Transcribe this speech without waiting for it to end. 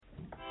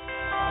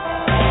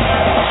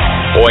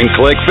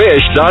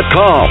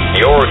PointClickFish.com.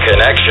 Your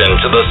connection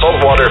to the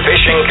saltwater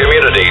fishing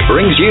community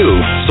brings you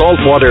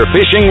Saltwater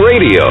Fishing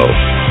Radio.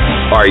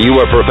 Are you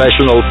a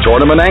professional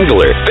tournament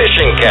angler,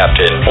 fishing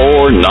captain,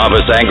 or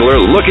novice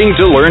angler looking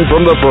to learn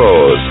from the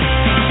pros?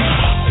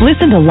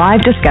 Listen to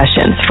live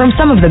discussions from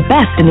some of the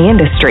best in the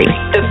industry,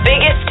 the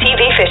biggest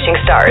TV fishing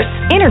stars,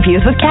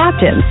 interviews with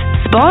captains,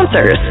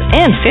 sponsors,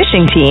 and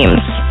fishing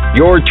teams.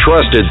 Your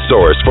trusted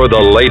source for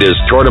the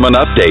latest tournament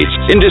updates,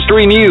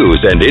 industry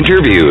news, and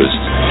interviews.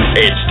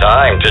 It's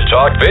time to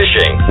talk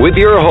fishing with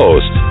your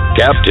host,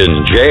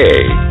 Captain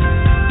Jay.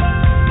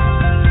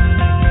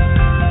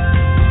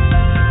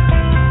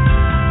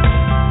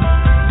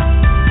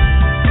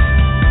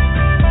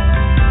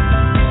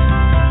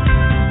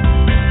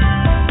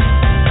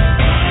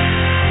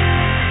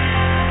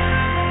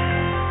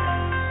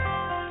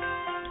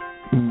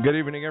 Good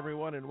evening,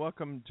 everyone, and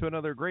welcome to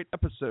another great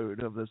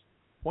episode of this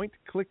Point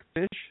Click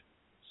Fish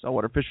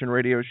Saltwater Fishing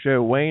Radio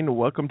Show. Wayne,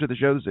 welcome to the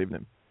show this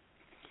evening.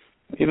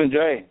 Evening,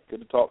 Jay. Good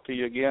to talk to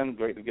you again.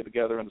 Great to get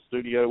together in the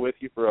studio with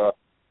you for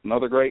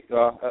another great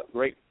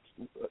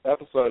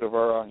episode of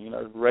our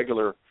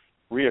regular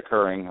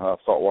reoccurring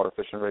saltwater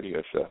fishing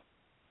radio show.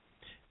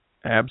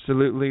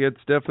 Absolutely. It's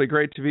definitely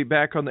great to be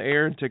back on the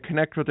air and to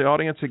connect with the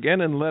audience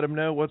again and let them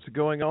know what's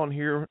going on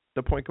here at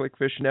the Point Click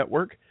Fish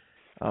Network.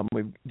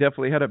 We've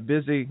definitely had a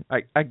busy,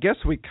 I guess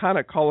we kind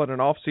of call it an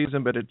off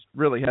season, but it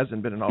really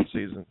hasn't been an off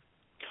season.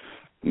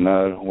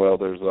 No, well,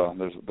 there's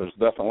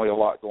definitely a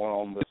lot going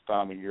on this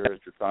time of year as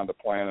you're trying to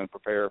plan and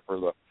prepare for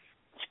the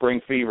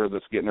spring fever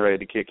that's getting ready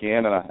to kick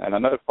in. And I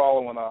know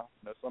following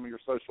some of your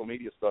social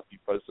media stuff you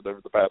posted over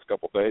the past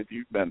couple of days,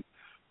 you've been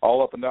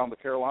all up and down the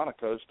Carolina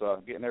coast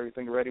getting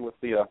everything ready with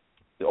the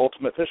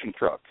ultimate fishing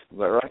truck. Is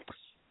that right?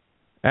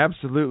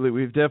 Absolutely.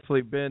 We've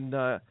definitely been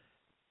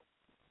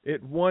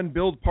at one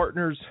build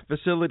partner's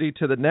facility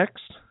to the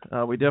next.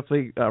 We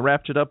definitely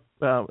wrapped it up,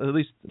 at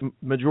least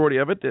majority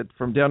of it,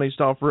 from Down East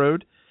Off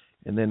Road.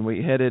 And then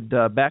we headed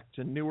back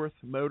to Neuwirth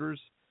Motors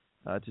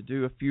to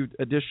do a few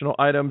additional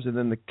items, and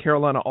then the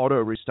Carolina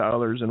Auto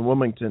Restylers in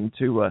Wilmington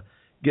to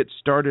get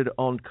started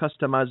on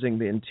customizing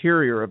the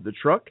interior of the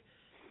truck.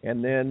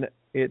 And then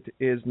it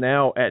is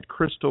now at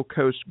Crystal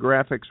Coast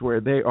Graphics where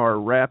they are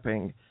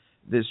wrapping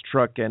this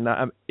truck. And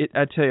I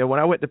tell you, when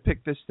I went to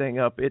pick this thing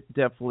up, it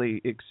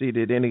definitely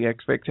exceeded any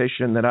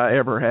expectation that I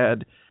ever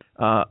had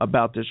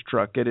about this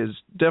truck. It is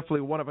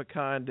definitely one of a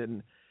kind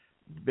and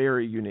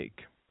very unique.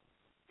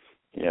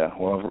 Yeah,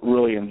 well, I've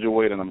really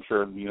enjoyed, and I'm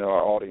sure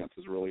our audience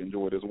has really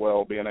enjoyed as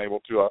well, being able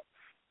to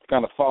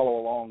kind of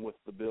follow along with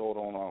the build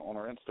on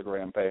our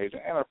Instagram page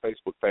and our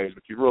Facebook page.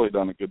 But you've really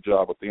done a good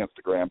job with the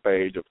Instagram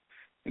page of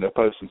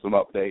posting some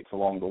updates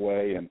along the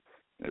way, and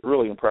it's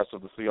really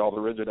impressive to see all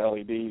the rigid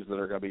LEDs that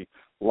are going to be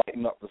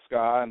lighting up the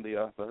sky and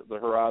the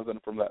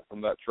horizon from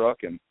that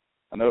truck. And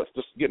I know it's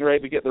just getting ready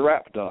to get the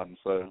wrap done.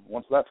 So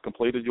once that's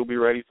completed, you'll be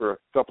ready for a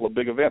couple of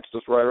big events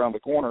just right around the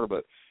corner.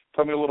 But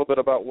tell me a little bit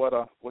about what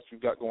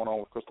you've got going on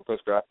with Crystal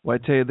Coast Graphics. Well,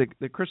 I tell you,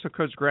 the Crystal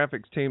Coast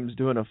Graphics team is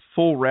doing a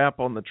full wrap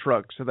on the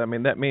truck. So that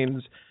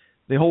means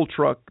the whole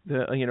truck,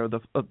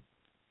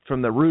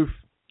 from the roof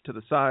to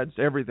the sides,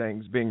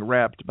 everything's being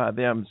wrapped by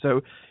them.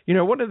 So,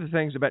 one of the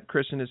things about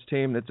Chris and his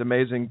team that's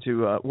amazing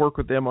to work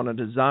with them on a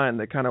design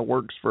that kind of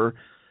works for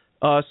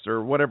us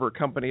or whatever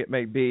company it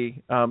may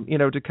be,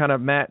 to kind of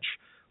match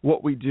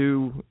what we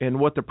do and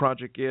what the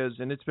project is.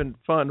 And it's been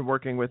fun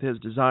working with his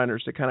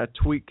designers to kind of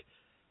tweak,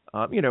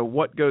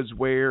 what goes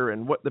where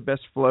and what the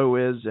best flow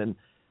is. And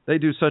they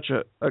do such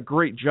a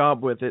great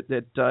job with it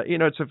that,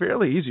 it's a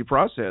fairly easy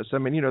process. I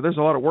mean, there's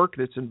a lot of work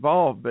that's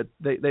involved, but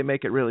they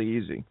make it really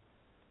easy.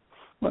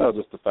 Well,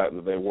 just the fact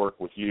that they work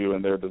with you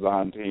and their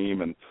design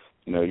team, and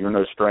you're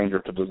no stranger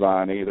to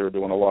design either,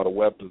 doing a lot of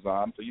web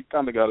design, so you've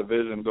kind of got a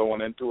vision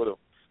going into it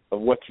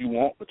of what you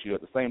want, but you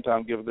at the same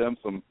time give them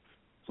some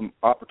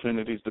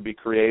opportunities to be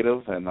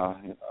creative. And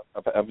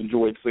I've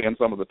enjoyed seeing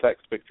some of the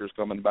text pictures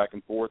coming back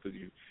and forth as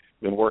you've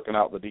been working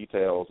out the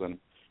details, and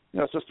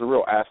it's just a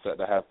real asset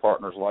to have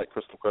partners like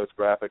Crystal Coast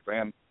Graphics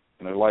and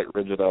like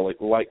Rigid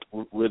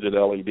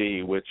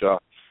LED, which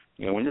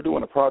when you're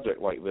doing a project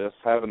like this,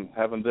 having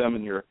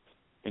them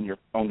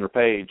on your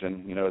page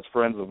and as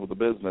friends of the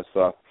business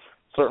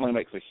certainly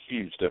makes a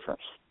huge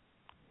difference.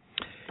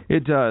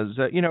 It does.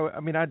 I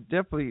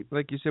definitely,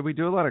 like you said, we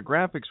do a lot of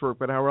graphics work,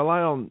 but I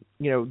rely on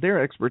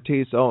their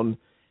expertise on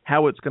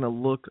how it's going to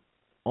look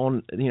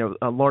on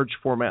a large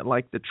format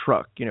like the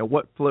truck.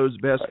 What flows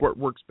best, what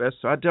works best.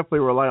 So I definitely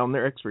rely on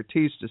their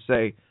expertise to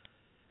say,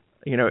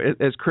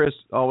 as Chris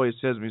always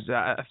says to me,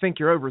 I think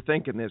you're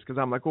overthinking this, because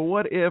I'm like, well,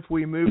 what if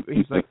we move?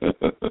 He's like,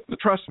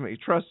 trust me.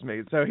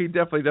 So he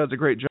definitely does a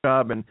great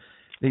job, and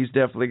he's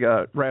definitely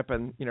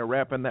wrapping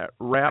that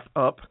wrap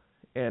up,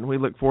 and we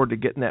look forward to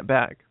getting that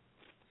back.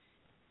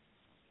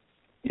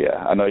 Yeah,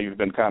 I know you've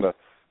been kind of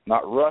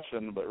not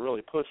rushing, but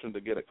really pushing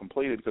to get it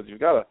completed, because you've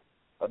got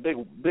a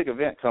big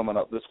event coming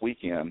up this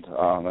weekend.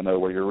 I know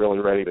where you're really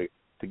ready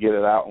to get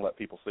it out and let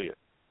people see it.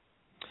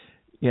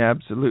 Yeah,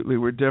 absolutely.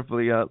 We're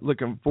definitely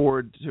looking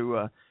forward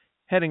to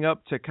heading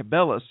up to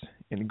Cabela's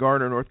in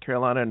Garner, North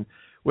Carolina, and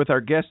with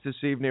our guest this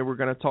evening. We're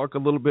going to talk a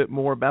little bit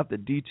more about the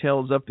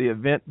details of the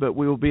event, but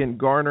we will be in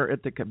Garner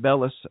at the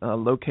Cabela's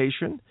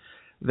location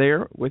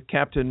there with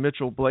Captain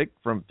Mitchell Blake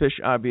from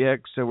FishIBX.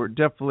 So we're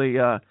definitely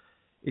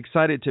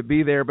excited to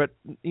be there. But,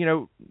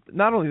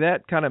 not only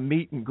that, kind of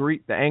meet and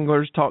greet the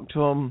anglers, talk to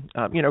them,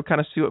 kind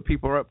of see what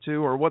people are up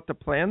to or what the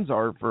plans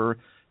are for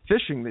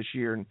fishing this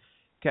year. And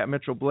Captain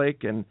Mitchell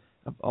Blake and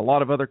a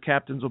lot of other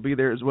captains will be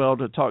there as well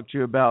to talk to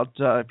you about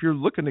if you're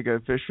looking to go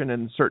fishing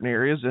in certain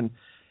areas. And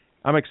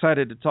I'm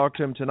excited to talk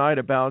to him tonight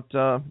about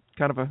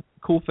kind of a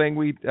cool thing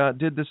we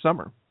did this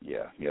summer.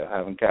 Yeah,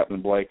 having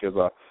Captain Blake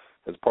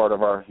as part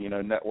of our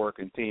network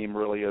and team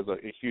really is a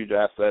huge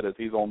asset as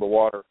he's on the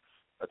water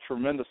a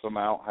tremendous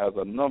amount, has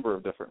a number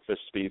of different fish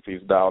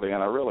species dialed in.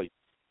 I really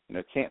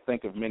can't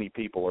think of many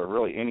people or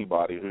really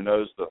anybody who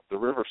knows the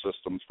river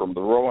systems from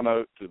the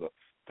Roanoke to the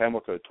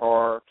Pamlico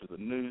Tar to the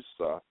Neuse.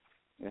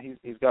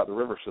 He's got the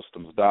river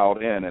systems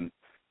dialed in, and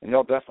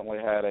y'all definitely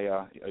had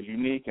a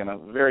unique and a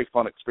very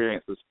fun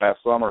experience this past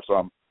summer.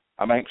 So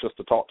I'm anxious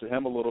to talk to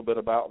him a little bit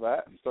about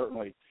that, and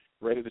certainly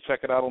ready to check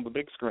it out on the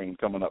big screen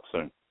coming up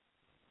soon.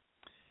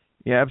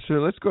 Yeah,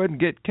 absolutely. Let's go ahead and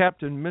get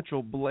Captain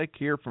Mitchell Blake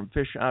here from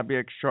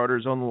FishIBX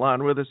Charters on the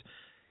line with us.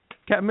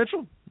 Captain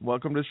Mitchell,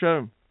 welcome to the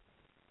show.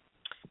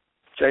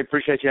 Jay,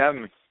 appreciate you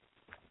having me.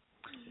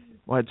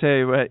 Well, I tell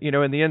you,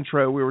 in the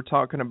intro we were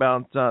talking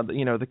about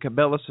the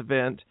Cabela's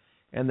event,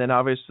 and then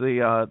obviously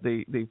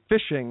the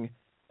fishing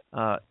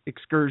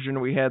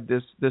excursion we had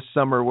this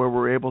summer where we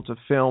were able to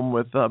film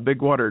with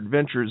Big Water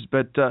Adventures.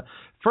 But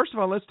first of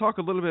all, let's talk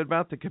a little bit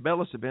about the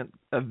Cabela's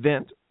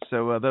event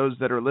so those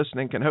that are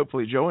listening can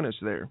hopefully join us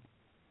there.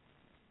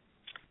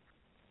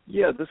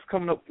 Yeah, this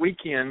coming up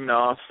weekend,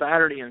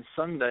 Saturday and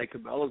Sunday,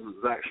 Cabela's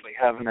is actually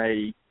having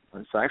a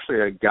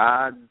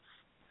guides.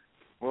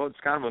 Well, it's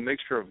kind of a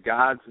mixture of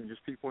guides and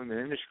just people in the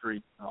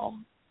industry.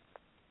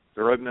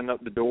 They're opening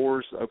up the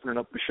doors, opening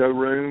up the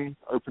showroom,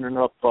 opening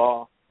up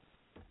a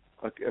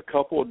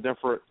couple of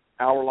different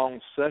hour-long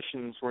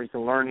sessions where you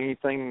can learn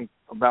anything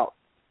about,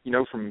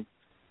 from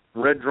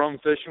red drum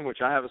fishing,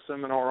 which I have a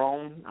seminar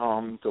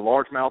on, to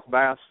largemouth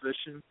bass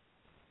fishing,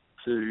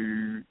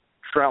 to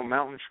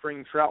mountain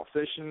stream trout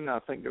fishing. I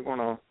think they're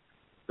gonna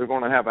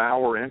have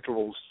hour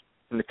intervals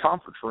in the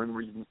conference room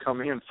where you can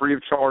come in free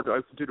of charge,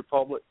 open to the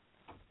public,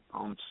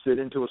 sit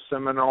into a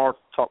seminar,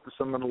 talk to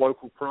some of the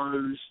local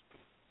pros,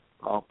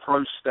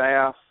 pro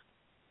staff.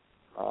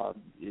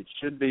 It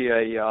should be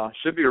a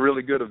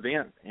really good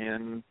event,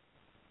 and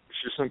it's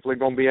just simply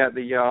going to be at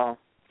the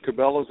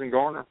Cabela's in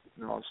Garner.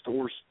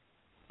 Stores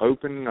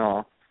open.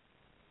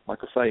 Like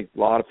I say, a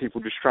lot of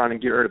people just trying to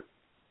get ready to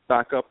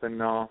back up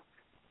and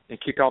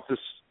kick off this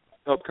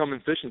upcoming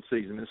fishing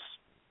season.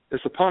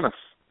 It's upon us.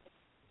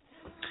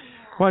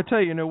 Well, I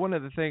tell you, one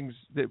of the things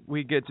that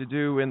we get to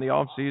do in the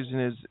off season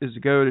is to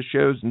go to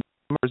shows and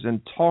seminars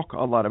and talk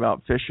a lot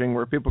about fishing,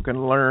 where people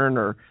can learn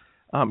or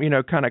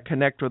kind of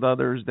connect with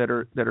others that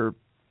are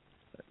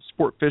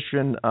sport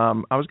fishing.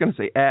 I was going to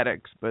say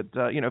addicts, but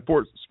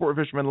sport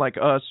fishermen like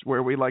us,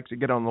 where we like to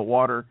get on the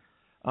water.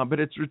 But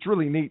it's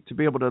really neat to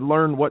be able to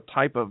learn what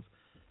type of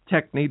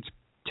techniques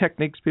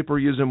people are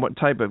using, what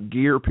type of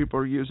gear people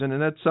are using,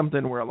 and that's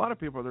something where a lot of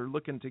people that are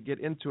looking to get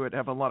into it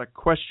have a lot of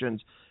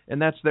questions,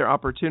 and that's their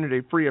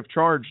opportunity, free of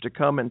charge, to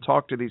come and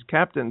talk to these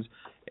captains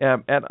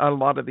at a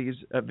lot of these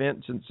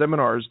events and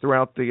seminars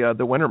throughout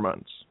the winter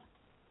months.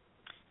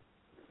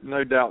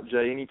 No doubt,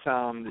 Jay.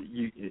 Anytime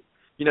that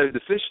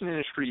the fishing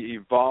industry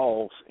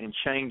evolves and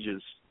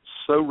changes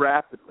so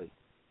rapidly,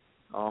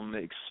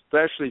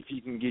 especially if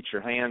you can get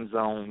your hands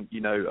on,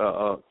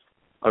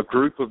 a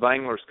group of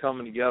anglers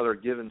coming together,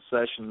 giving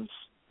sessions,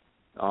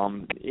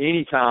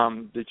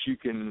 anytime that you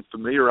can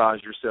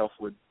familiarize yourself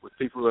with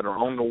people that are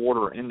on the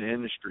water or in the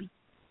industry,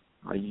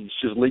 it's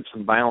just leaps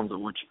and bounds of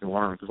what you can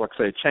learn. Because, like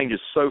I say, it changes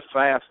so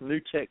fast, new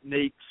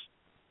techniques,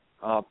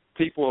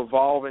 people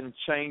evolving,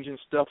 changing,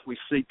 stuff we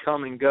see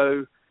come and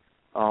go.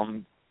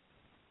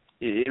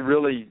 It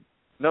really,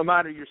 no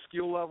matter your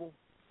skill level,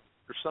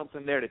 there's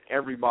something there that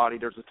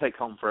there's a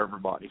take-home for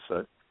everybody.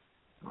 So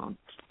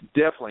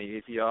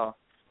definitely, if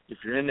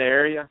you're in the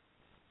area,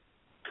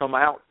 come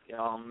out.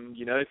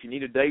 If you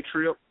need a day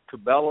trip,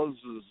 Cabela's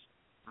is,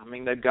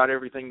 they've got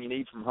everything you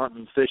need from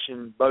hunting,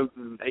 fishing,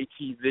 boating,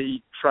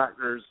 ATV,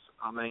 tractors.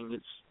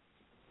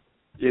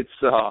 It's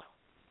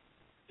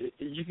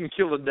you can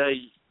kill a day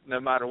no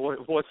matter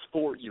what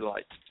sport you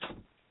like.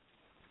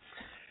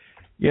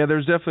 Yeah,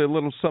 there's definitely a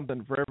little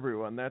something for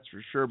everyone, that's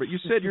for sure. But you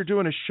said you're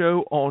doing a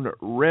show on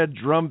red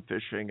drum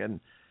fishing, and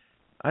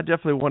I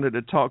definitely wanted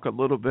to talk a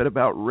little bit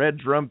about red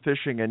drum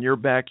fishing in your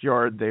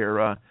backyard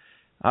there.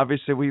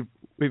 Obviously, we've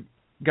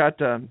got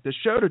the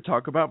show to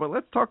talk about, but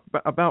let's talk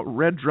about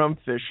red drum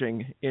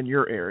fishing in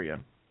your area.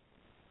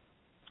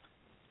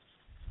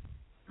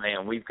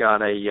 Man, we've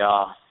got a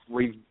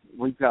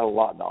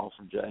lot to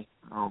offer, Jay.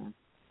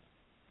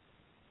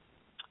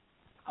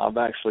 I've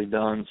actually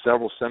done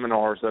several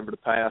seminars over the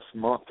past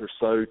month or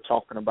so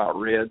talking about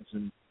reds,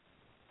 and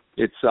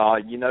it's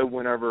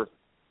whenever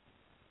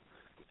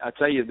I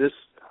tell you this,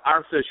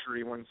 our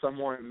fishery, when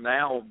someone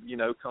now,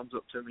 comes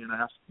up to me and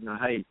asks,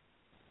 hey,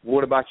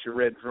 what about your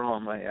red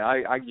drum?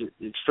 I get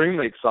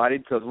extremely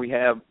excited because we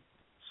have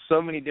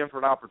so many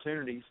different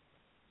opportunities,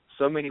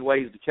 so many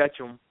ways to catch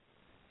them,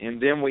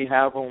 and then we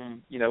have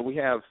them,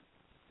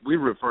 we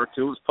refer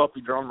to as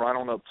puppy drum right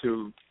on up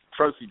to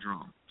trophy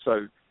drum.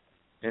 So,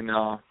 and,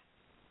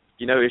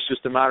 it's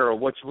just a matter of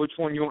which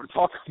one you want to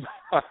talk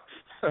about.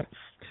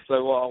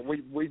 So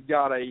we've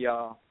got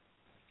a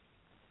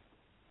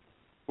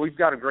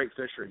great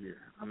fishery here.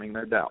 I mean,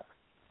 no doubt.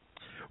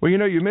 Well,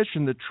 you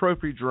mentioned the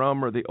trophy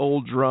drum or the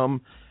old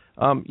drum.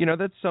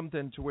 That's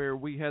something to where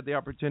we had the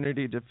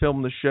opportunity to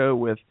film the show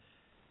with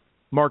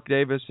Mark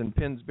Davis and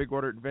Penn's Big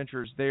Water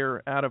Adventures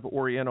there out of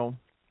Oriental.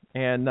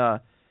 And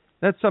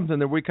that's something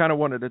that we kind of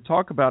wanted to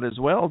talk about as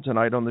well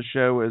tonight on the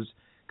show is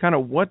kind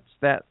of what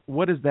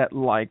is that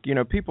like?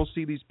 People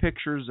see these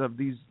pictures of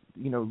these,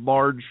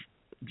 large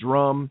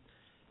drum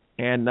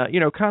and,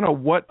 kind of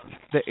what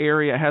the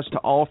area has to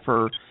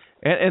offer.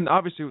 And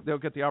obviously they'll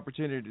get the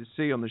opportunity to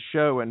see on the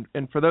show. And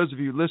for those of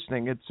you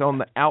listening, it's on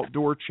the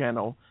Outdoor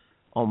Channel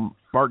on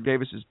Mark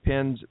Davis's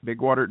Penn's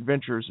Big Water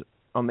Adventures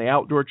on the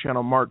Outdoor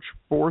Channel March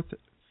 4th,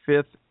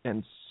 5th,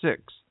 and 6th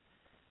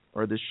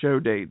are the show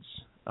dates.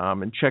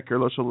 And check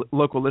your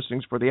local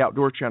listings for the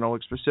Outdoor Channel,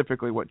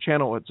 specifically what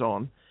channel it's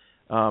on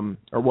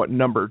or what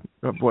number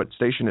of what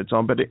station it's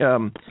on. But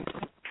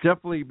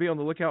definitely be on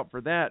the lookout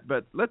for that.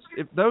 But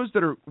if those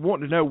that are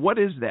wanting to know, what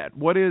is that?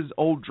 What is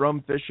old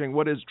drum fishing?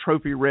 What is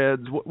trophy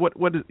reds?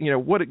 What is,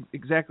 what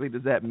exactly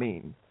does that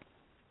mean?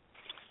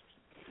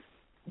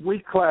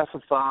 We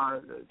classify,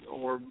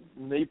 or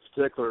me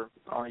particular,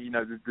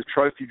 the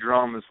trophy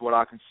drum is what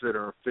I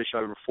consider a fish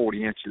over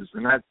 40 inches.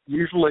 And that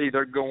usually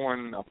they're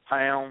going a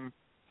pound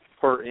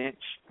per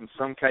inch, in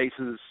some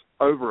cases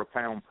over a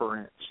pound per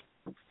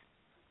inch.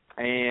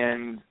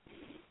 And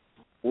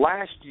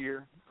last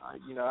year,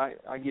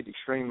 I get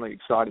extremely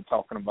excited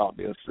talking about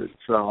this. It's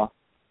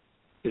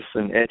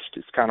an etch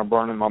that's kind of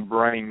burning my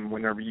brain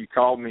whenever you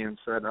called me and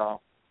said,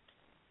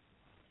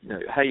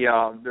 hey,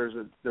 there's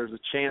a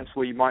chance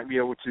we might be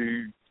able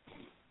to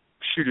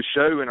shoot a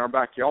show in our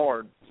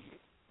backyard,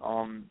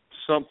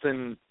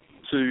 something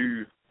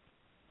to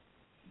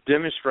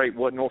demonstrate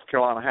what North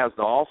Carolina has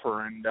to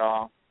offer. And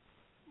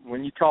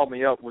when you called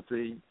me up with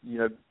the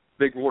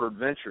Big Water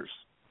Adventures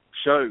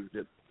show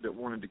that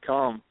wanted to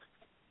come,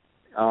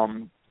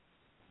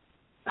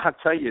 I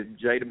tell you,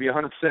 Jay, to be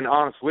 100%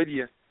 honest with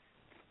you,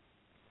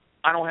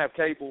 I don't have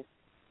cable.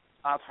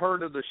 I've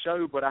heard of the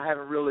show, but I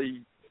haven't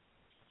really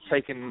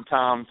taken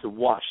time to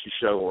watch the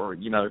show or,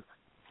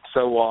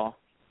 So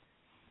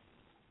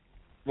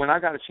when I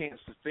got a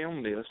chance to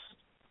film this,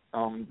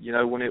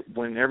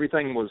 when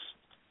everything was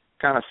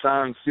kind of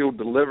signed, sealed,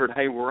 delivered,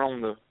 hey, we're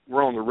on the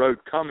road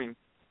coming,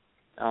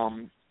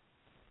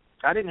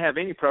 I didn't have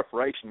any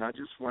preparation. I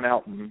just went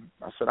out and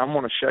I said, I'm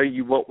going to show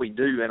you what we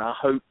do, and I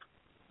hope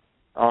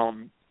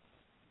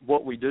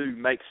what we do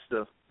makes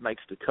the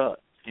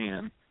cut.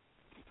 And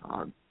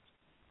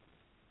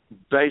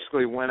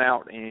basically went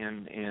out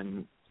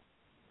and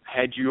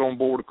had you on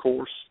board, of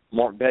course,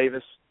 Mark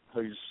Davis,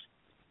 who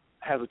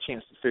has a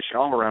chance to fish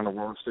all around the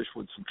world, fish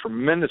with some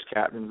tremendous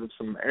captains in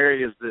some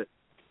areas that,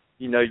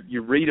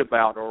 you read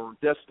about or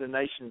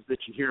destinations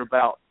that you hear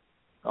about,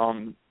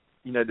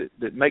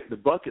 that make the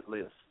bucket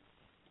list.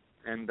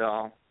 And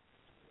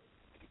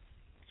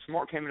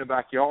Mark came in the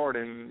backyard,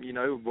 and,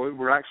 we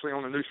were actually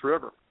on the Neuse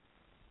River.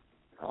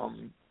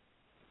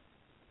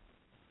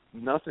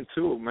 Nothing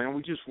to it, man.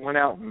 We just went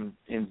out and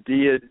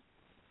did.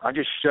 I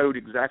just showed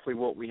exactly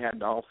what we had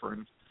to offer,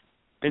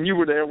 and you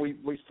were there. We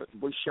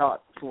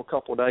shot for a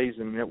couple of days,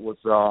 and it was,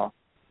 I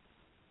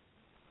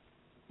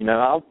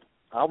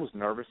was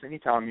nervous.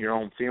 Anytime you're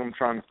on film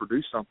trying to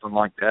produce something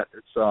like that,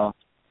 it's,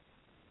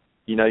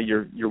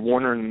 you're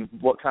wondering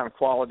what kind of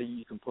quality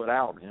you can put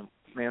out. And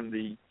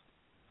man,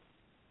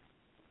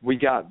 we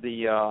got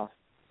on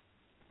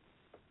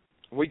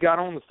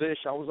the fish.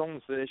 I was on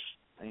the fish,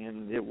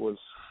 and it was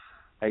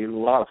a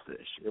lot of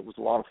fish. It was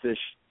a lot of fish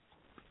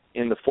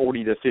in the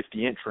 40 to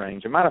 50 inch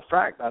range. As a matter of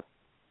fact, I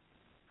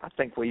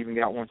think we even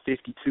got one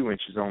 52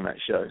 inches on that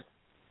show.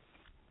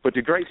 But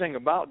the great thing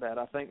about that,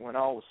 I think when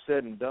all was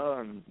said and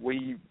done,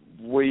 we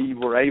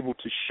were able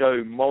to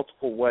show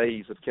multiple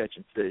ways of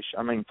catching fish.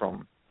 I mean,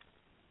 from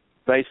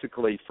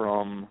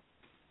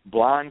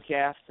blind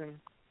casting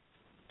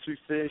to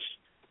fish,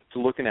 to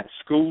looking at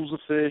schools of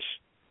fish,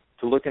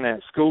 to looking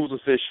at schools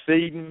of fish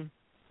feeding,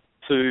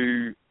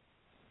 to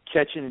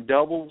catching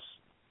doubles,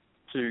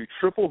 to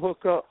triple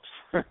hookups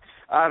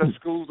out of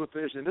schools of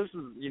fish. And this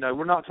is,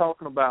 we're not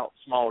talking about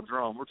small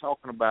drum. We're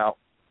talking about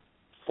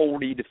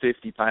 40 to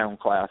 50 pound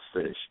class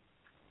fish.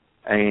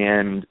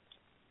 And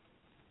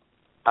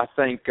I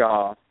think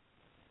that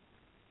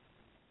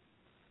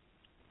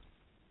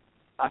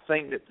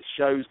the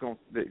show's going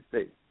to,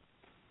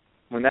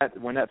 when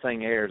that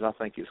thing airs, I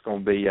think it's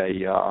going to be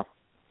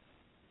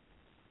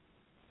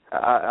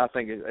I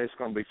think it's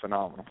going to be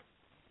phenomenal.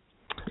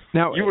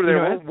 Now, you were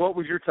there. What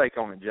was your take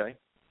on it, Jay?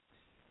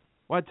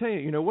 Well, I tell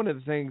you, one of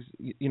the things,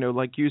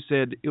 like you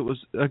said, it was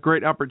a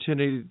great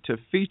opportunity to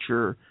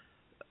feature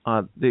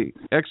the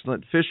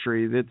excellent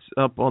fishery that's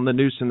up on the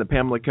Noose and the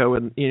Pamlico,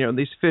 and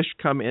these fish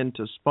come in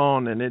to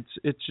spawn, and it's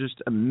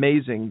just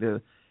amazing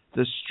the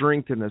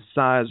strength and the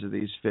size of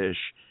these fish.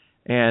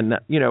 And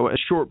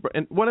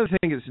and one of the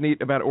things that's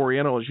neat about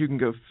Oriental is you can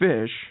go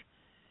fish,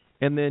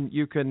 and then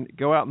you can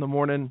go out in the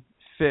morning,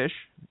 fish,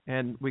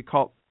 and we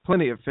caught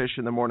plenty of fish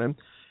in the morning.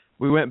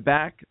 We went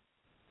back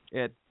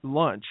at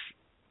lunch,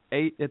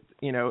 ate at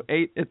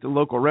the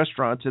local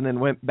restaurants, and then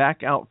went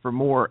back out for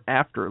more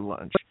after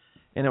lunch.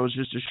 And it was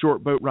just a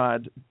short boat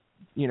ride,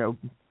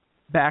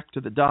 back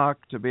to the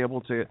dock to be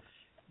able to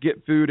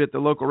get food at the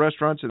local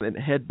restaurants and then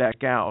head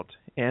back out.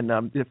 And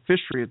the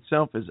fishery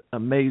itself is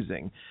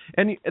amazing.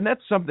 And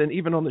that's something,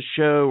 even on the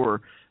show or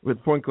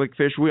with Point Click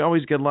Fish, we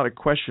always get a lot of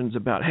questions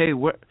about, hey,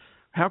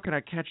 how can I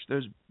catch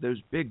those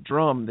big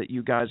drum that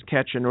you guys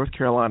catch in North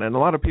Carolina? And a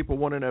lot of people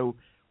want to know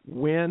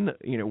when,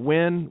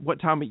 what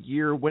time of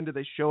year, when do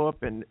they show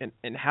up, and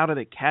how do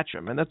they catch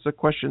them? And that's a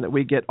question that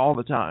we get all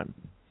the time.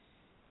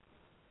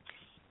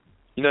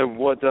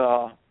 What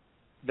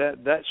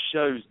that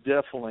show's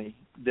definitely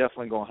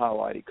going to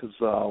highlight it, because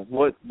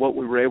what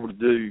we were able to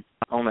do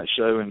on that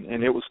show,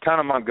 and it was kind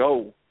of my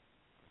goal.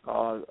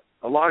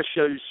 A lot of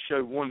shows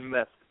show one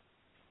method,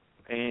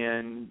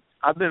 and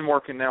I've been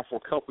working now for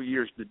a couple of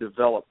years to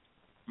develop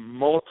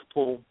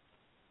multiple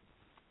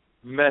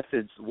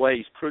methods,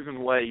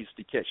 proven ways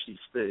to catch these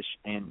fish,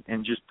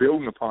 and just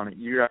building upon it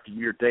year after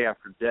year, day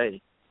after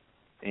day.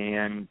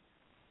 And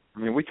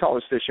we caught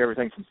this fish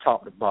everything from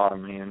top to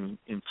bottom, in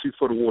 2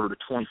 foot of water to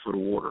 20 foot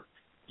of water,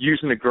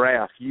 using the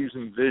graph,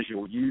 using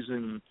visual,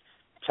 using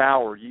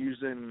tower, I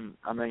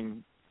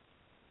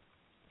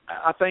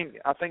think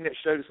that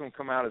show that's going to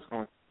come out is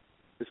going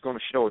to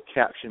show a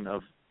caption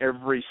of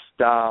every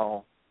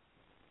style.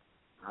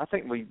 I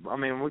think we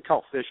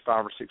caught fish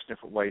 5 or 6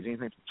 different ways,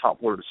 anything from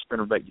top water to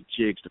spinnerbait to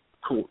jigs to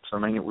corks.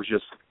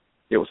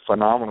 It was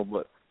phenomenal.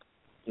 But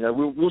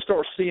we'll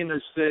start seeing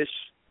those fish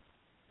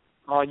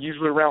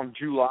usually around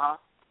July.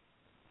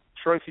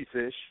 Trophy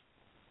fish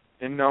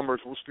in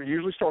numbers, we'll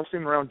usually start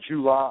seeing around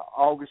July.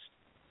 August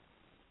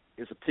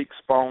is a peak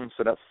spawn,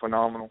 so that's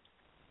phenomenal.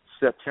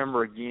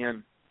 September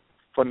again,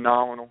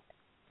 phenomenal.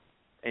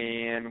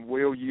 And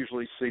we'll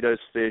usually see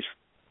those fish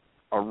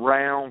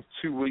around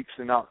 2 weeks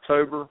in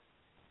October.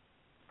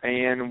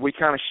 And we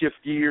kind of shift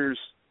gears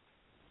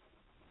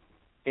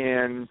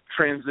and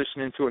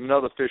transition into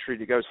another fishery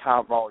that goes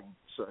high volume.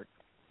 So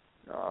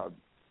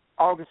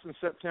August and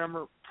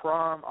September,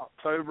 prime.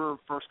 October,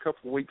 first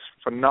couple of weeks,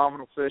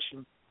 phenomenal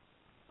fishing.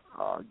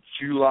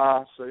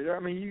 July, so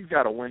you've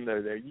got a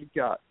window there. You've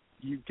got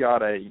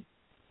a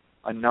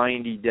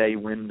 90-day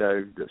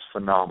window that's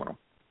phenomenal.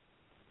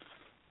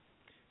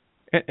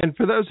 And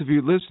for those of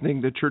you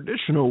listening, the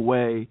traditional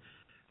way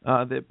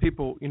that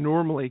people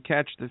normally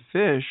catch the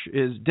fish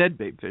is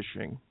deadbait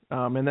fishing,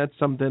 and that's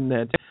something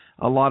that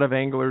a lot of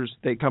anglers,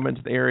 they come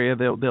into the area,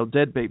 they'll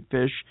deadbait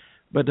fish,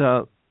 but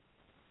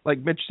like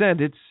Mitch said,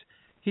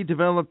 he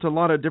developed a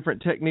lot of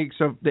different techniques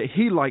that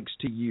he likes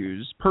to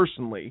use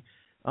personally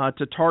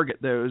to target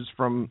those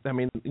from.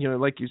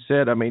 Like you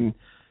said,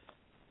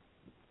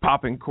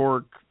 popping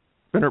cork,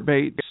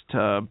 spinnerbaits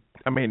to.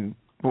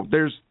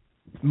 There's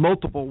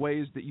multiple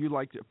ways that you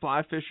like to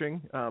fly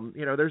fishing.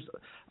 There's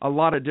a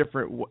lot of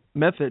different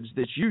methods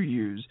that you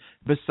use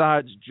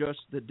besides just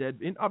the dead.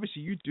 And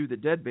obviously, you do the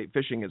deadbait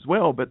fishing as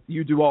well, but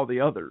you do all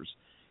the others.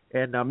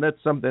 And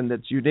that's something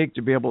that's unique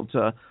to be able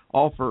to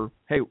offer.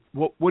 Hey,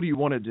 what do you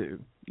want to do?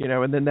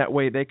 And then that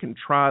way they can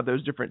try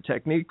those different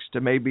techniques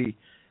to maybe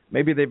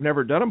they've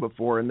never done them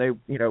before, and they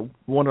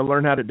want to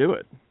learn how to do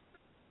it.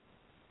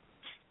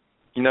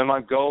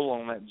 My goal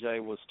on that, Jay,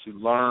 was to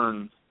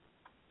learn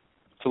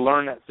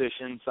that fish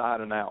inside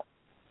and out,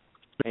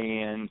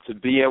 and to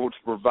be able to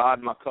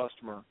provide my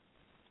customer,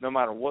 no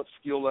matter what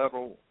skill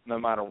level, no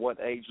matter what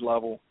age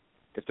level,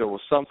 if there was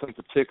something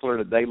particular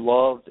that they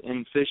loved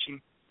in fishing,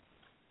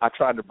 I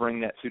tried to bring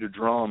that to the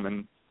drum,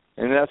 and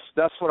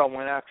that's what I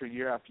went after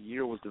year,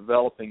 was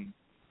developing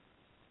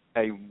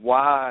a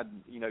wide,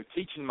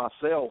 teaching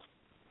myself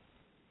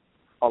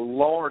a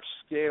large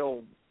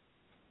scale,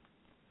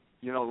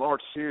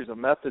 large series of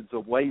methods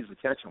of ways to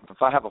catch them.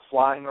 If I have a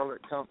flying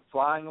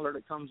angler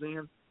that comes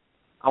in,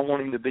 I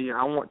want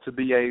to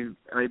be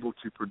able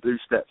to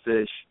produce that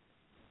fish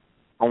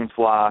on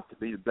fly to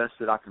be the best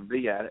that I can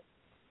be at it.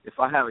 If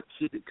I have a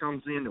kid that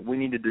comes in that we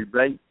need to do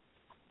bait,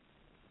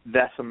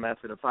 that's a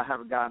method. If I have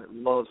a guy that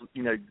loves,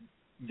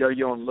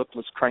 yo-yo and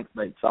lookless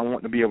crankbaits, I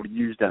want to be able to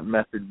use that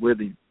method with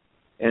him.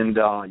 And,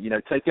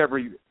 take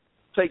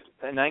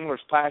an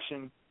angler's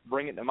passion,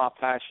 bring it to my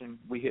passion.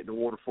 We hit the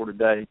water for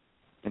today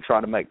and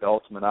try to make the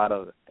ultimate out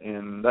of it.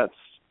 And that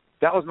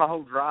was my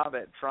whole drive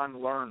at trying to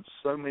learn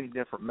so many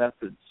different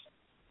methods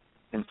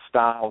and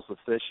styles of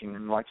fishing.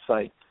 And like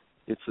I say,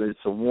 it's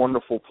a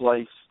wonderful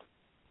place.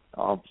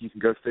 You can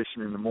go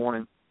fishing in the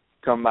morning,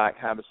 come back,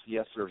 have a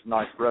siesta. There's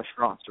nice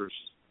restaurants. There's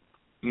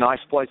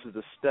nice places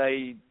to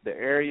stay. The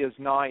area's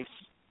nice.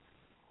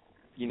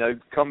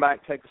 come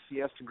back, take a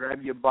siesta,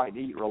 grab you a bite to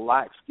eat,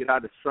 relax, get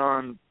out of the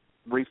sun,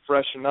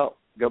 refreshen up,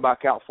 go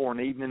back out for an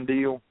evening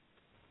deal.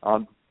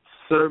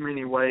 So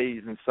many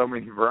ways and so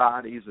many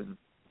varieties, and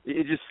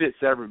it just fits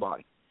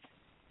everybody.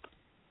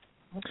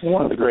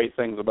 One of the great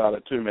things about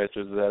it too, Mitch,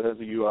 is that as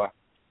you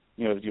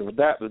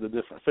adapt to the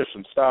different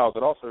fishing styles,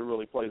 it also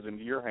really plays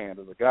into your hand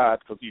as a guide,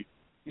 because you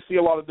see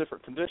a lot of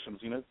different conditions.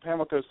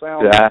 Pamlico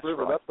Sound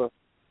River, right.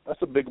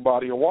 That's a big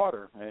body of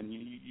water, and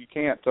you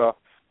can't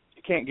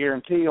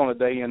guarantee on a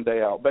day in,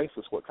 day out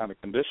basis what kind of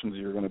conditions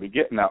you're going to be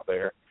getting out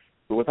there.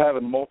 But with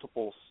having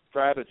multiple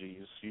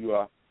strategies,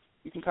 you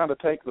can kind of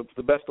take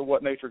the best of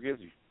what nature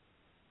gives you.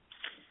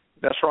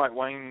 That's right,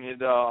 Wayne.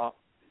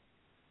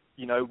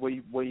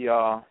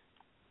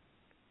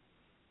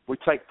 We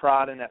take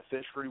pride in that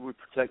fishery. We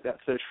protect that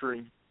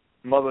fishery.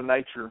 Mother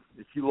Nature,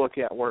 if you look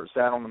at where it's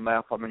at on the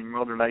map,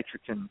 Mother Nature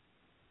can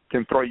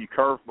throw you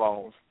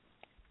curveballs.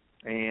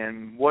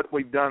 And what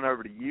we've done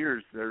over the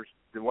years,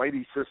 the way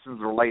these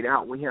systems are laid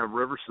out, we have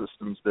river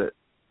systems that,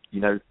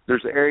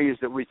 there's areas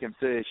that we can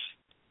fish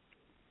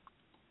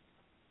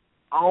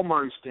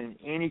almost in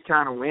any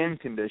kind of wind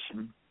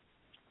condition.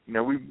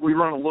 We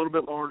run a little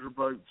bit larger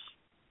boats.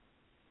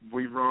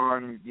 We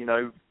run,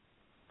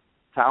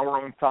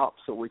 tower on top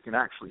so we can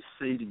actually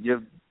see to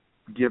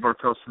give our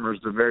customers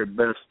the very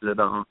best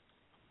that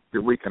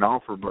we can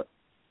offer. But,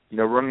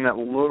 running that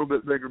little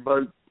bit bigger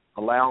boat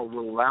will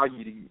allow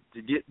you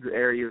to get to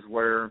areas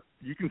where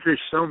you can fish.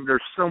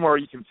 There's somewhere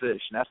you can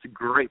fish, and that's the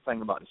great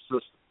thing about the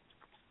system.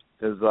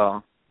 Is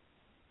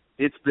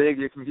it's big,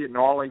 it can get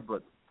gnarly,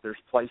 but there's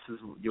places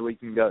we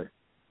can go.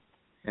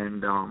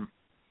 And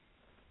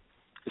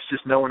it's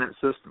just knowing that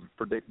system,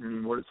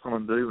 predicting what it's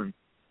going to do. And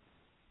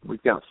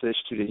we've got fish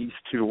to the east,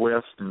 to the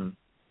west, and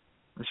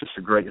it's just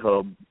a great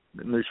hub.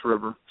 The Neuse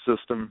River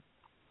system,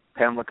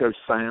 Pamlico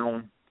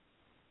Sound,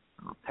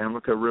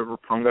 Pamlico River,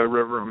 Pungo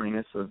River.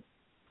 It's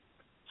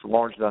a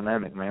large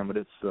dynamic, man, but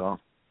it's,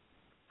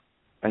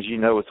 as you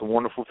know, it's a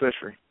wonderful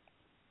fishery.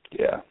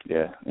 Yeah,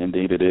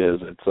 indeed it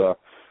is. It's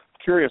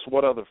curious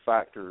what other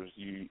factors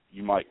you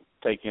might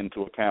take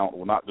into account,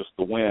 well, not just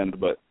the wind,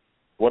 but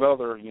what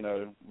other,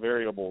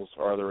 variables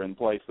are there in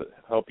place that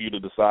help you to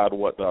decide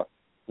what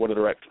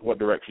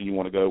direction you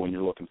want to go when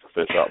you're looking for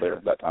fish out there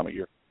at that time of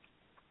year?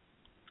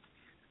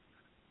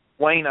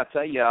 Wayne, I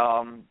tell you,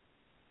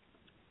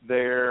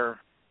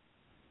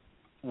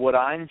 what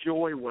I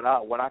enjoy, what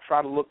I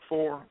try to look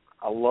for,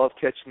 I love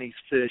catching these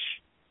fish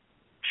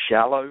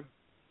shallow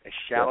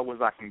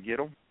as I can get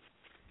them.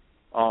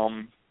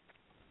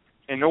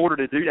 In order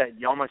to do that,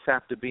 you almost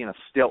have to be in a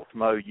stealth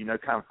mode,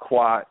 kind of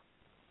quiet,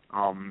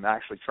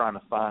 actually trying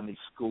to find these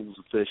schools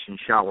of fish in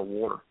shallow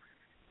water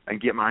and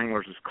get my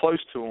anglers as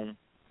close to them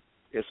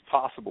as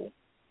possible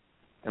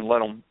and let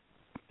them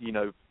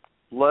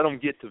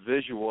get the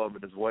visual of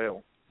it as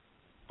well.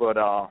 But,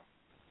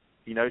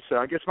 so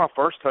I guess my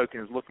first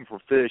token is looking for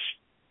fish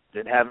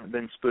that haven't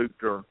been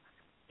spooked or,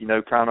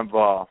 kind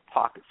of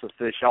pockets of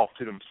fish off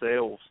to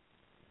themselves,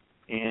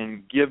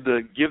 and give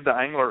the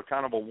angler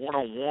kind of a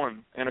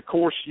one-on-one. And, of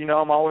course,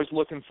 I'm always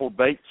looking for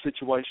bait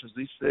situations.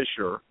 These fish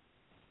are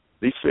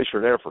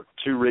there for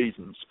two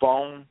reasons: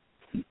 spawn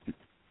and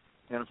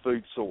a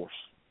food source.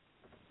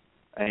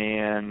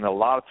 And a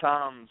lot of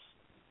times,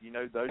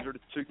 those are the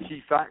two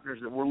key factors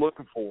that we're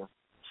looking for.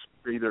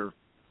 Either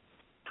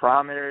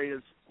prime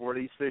areas where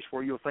these fish,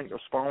 where you'll think they'll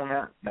spawn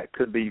at, that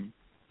could be,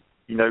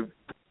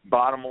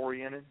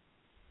 bottom-oriented,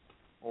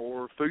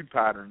 or food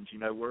patterns.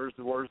 Where's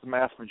the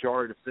mass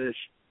majority of fish,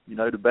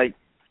 to bait?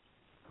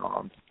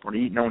 Are they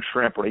eating on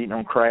shrimp? Are they eating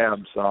on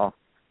crabs?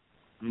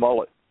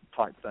 Mullet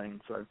type thing.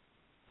 So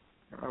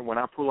when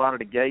I pull out of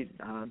the gate,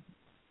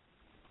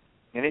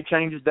 and it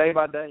changes day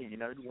by day.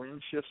 The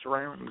wind shifts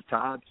around, the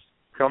tides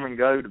come and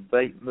go, the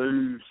bait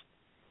moves.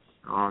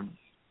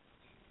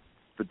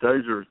 But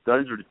those are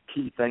the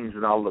key things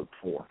that I look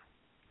for.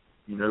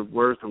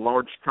 Where's the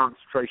largest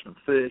concentration of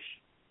fish?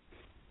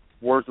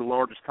 Where's the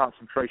largest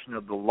concentration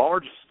of the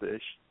largest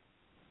fish?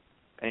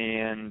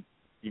 And,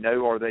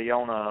 are they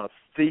on a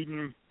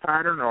feeding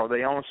pattern or are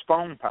they on a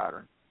spawn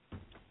pattern?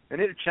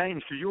 And it'll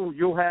change because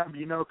you'll have,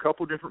 a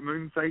couple different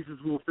moon phases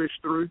we'll fish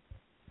through.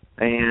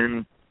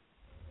 And,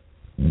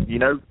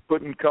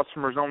 putting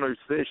customers on those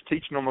fish,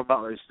 teaching them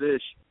about those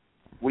fish,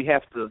 we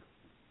have to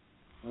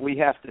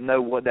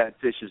know what that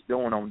fish is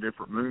doing on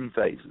different moon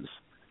phases,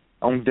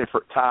 on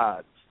different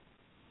tides.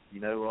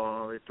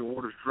 If the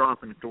water's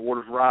dropping, if the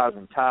water's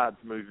rising, tides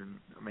moving.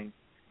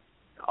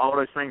 All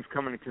those things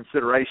come into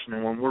consideration.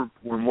 And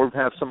when we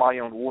have somebody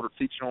on the water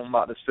teaching them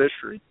about this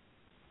fishery,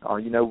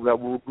 that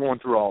we're going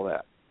through all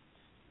that.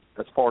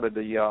 That's part of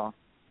the.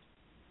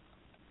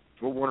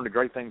 One of the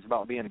great things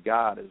about being a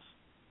guide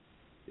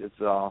is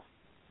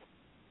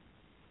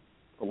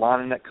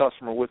aligning that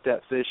customer with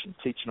that fish and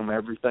teaching them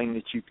everything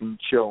that you can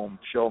show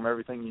them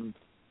everything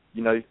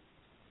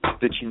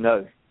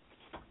that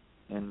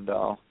and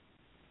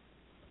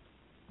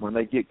when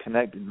they get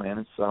connected, man,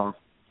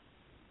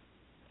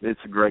 it's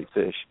a great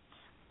fish.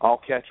 All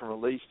catch and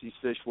release. These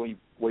fish, we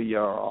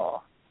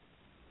are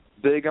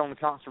big on the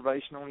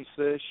conservation on these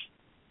fish.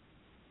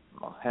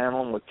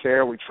 handle them with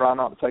care. We try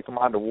not to take them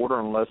out of water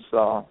unless,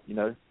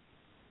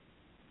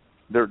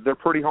 they're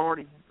pretty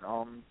hardy.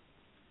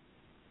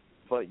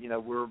 But,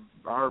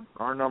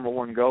 our number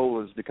one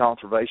goal is the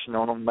conservation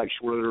on them, make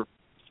sure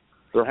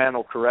they're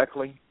handled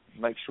correctly,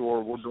 make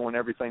sure we're doing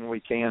everything we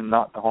can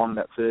not to harm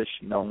that fish,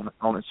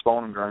 on its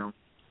spawning ground.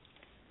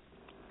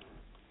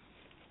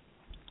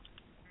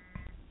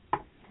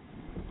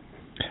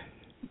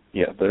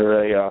 Yeah,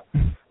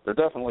 they're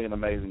definitely an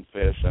amazing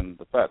fish, and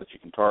the fact that you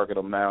can target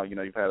them now,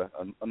 you've had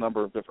a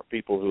number of different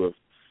people who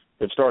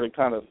have started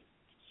kind of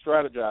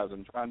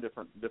strategizing, trying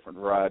different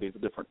varieties,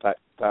 different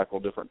tackle,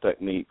 different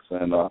techniques,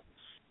 and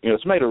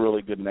it's made a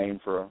really good name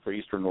for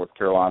eastern North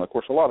Carolina. Of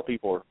course, a lot of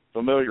people are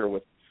familiar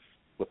with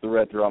the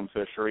red drum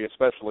fishery,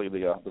 especially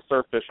the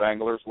surf fish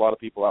anglers. A lot of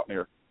people out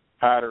near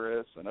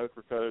Hatteras and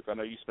Ocracoke. I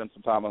know you spend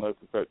some time on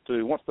Ocracoke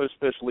too. Once those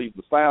fish leave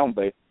the sound,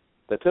 they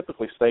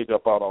typically stage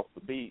up out off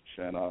the beach,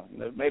 and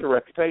they've made a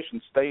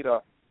reputation, stayed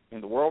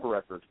in the world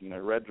record.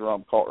 Red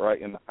drum caught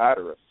right in the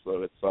Hatteras.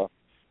 So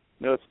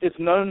it's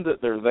known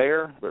that they're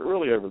there, but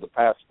really over the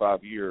past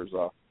 5 years,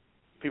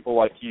 people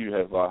like you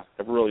have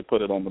really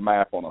put it on the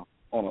map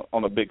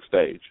on a big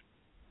stage.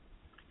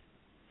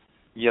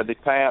 Yeah, the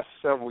past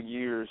several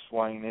years,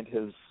 Wayne, it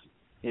has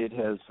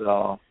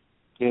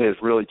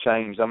really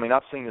changed. I mean,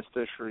 I've seen this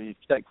fishery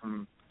take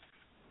from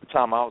the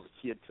time I was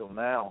a kid till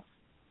now.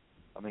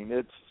 I mean,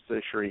 its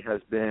fishery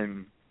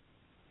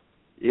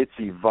it's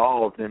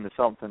evolved into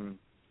something.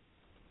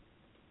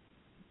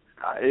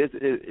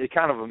 It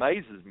kind of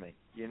amazes me,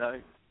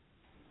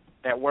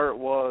 at where it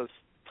was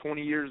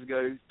 20 years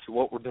ago to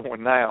what we're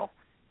doing now,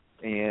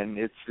 and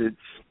it's.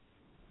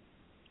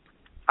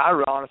 I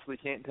honestly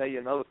can't tell you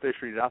another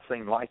fishery that I've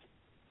seen like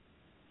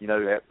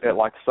it. At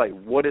like to say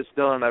what it's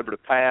done over the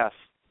past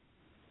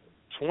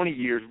 20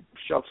 years.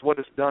 Shucks, what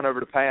it's done over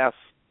the past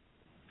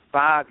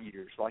 5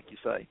 years, like you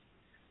say.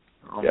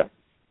 Yeah,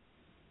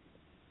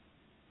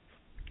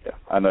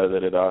 I know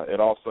that it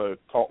also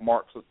caught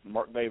Mark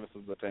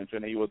Davis's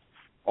attention. He was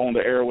on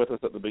the air with us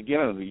at the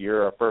beginning of the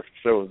year, our first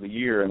show of the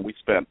year, and we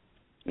spent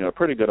a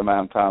pretty good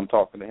amount of time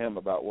talking to him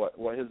about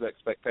what his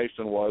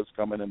expectation was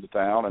coming into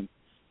town. And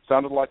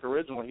sounded like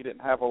originally he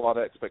didn't have a lot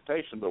of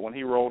expectation, but when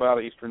he rolled out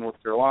of eastern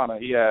North Carolina,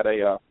 he had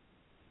a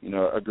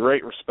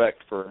great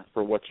respect for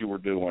what you were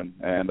doing,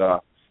 and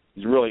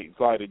he's really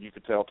excited. You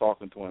could tell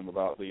talking to him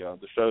about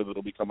the show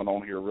that'll be coming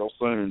on here real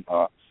soon.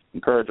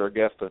 Encourage our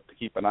guests to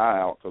keep an eye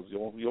out, because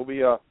you'll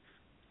be up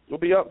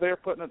there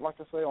putting it, like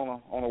I say,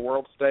 on a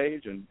world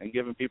stage and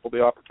giving people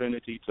the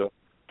opportunity to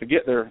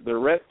get their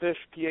redfish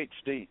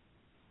PhD.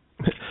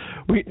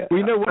 we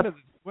know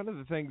one of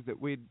the things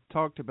that we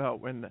talked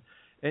about when.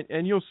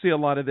 And you'll see a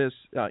lot of this,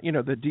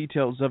 the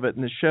details of it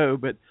in the show.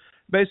 But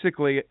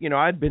basically,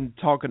 I'd been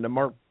talking to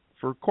Mark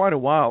for quite a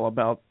while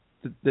about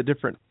the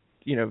different,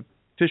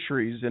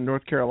 fisheries in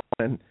North Carolina,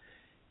 and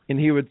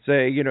he would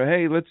say,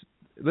 hey, let's.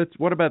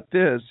 What about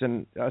this?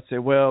 And I'd say,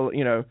 well,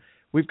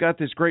 we've got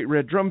this great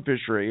red drum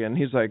fishery, and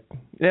he's like,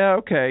 yeah,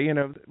 okay,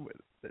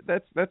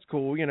 that's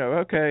cool,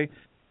 okay.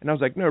 And I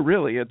was like, no,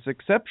 really, it's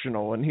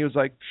exceptional. And he was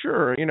like,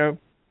 sure,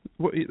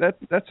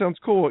 that sounds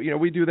cool.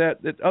 We do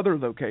that at other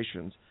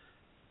locations.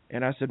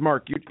 And I said,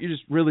 Mark, you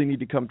just really need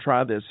to come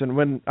try this. And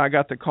when I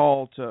got the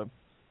call to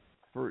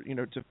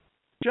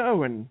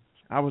show, and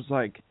I was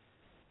like,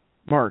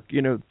 Mark,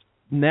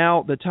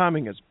 now the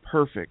timing is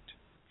perfect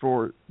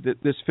for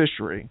this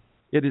fishery.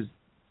 It is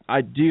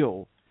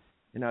ideal.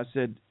 And I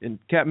said, and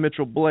Captain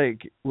Mitchell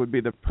Blake would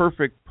be the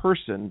perfect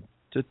person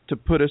to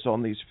put us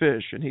on these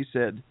fish. And he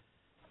said,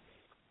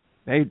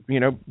 hey,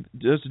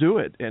 just do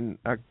it. And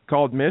I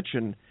called Mitch,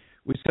 and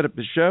we set up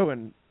the show,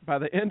 and by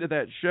the end of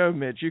that show,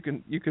 Mitch, you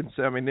can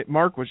say, I mean,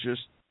 Mark was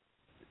just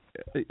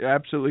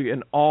absolutely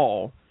in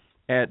awe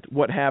at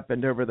what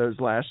happened over those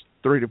last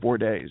 3 to 4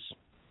 days.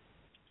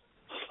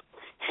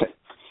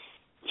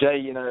 Jay,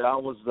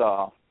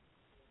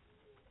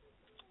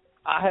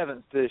 I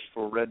haven't fished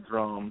for red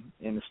drum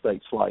in the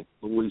states like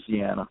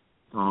Louisiana,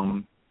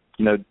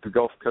 the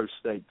Gulf Coast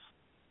states.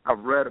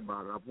 I've read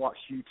about it. I've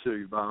watched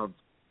YouTube.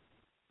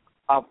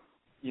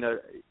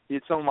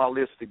 It's on my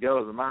list to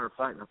go. As a matter of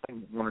fact, I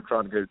think I'm going to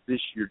try to go this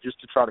year just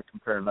to try to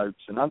compare notes.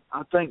 And I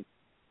think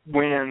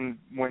when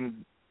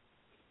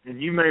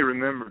and you may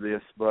remember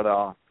this, but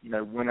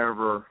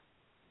whenever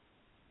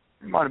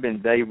it might have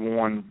been day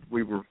one,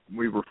 we were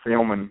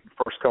filming.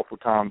 The first couple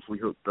of times we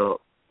hooked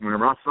up.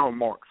 Whenever I saw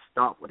Mark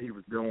stop what he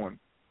was doing,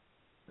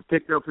 I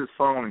picked up his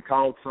phone and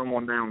called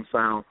someone down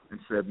south and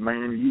said,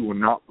 "Man, you will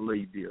not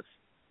believe this."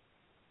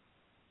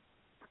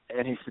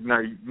 And he said,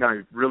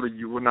 no, really,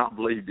 you will not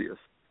believe this.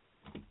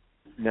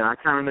 Now, I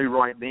kind of knew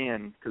right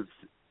then because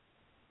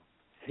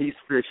he's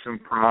fished some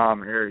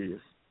prime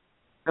areas.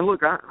 And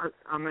look,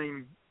 I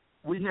mean,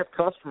 we have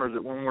customers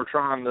that when we're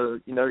trying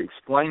to,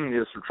 explain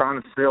this or trying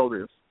to sell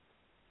this,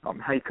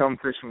 hey, come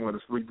fishing with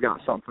us. We've got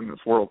something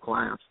that's world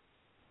class.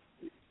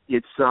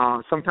 It's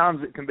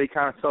sometimes it can be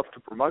kind of tough to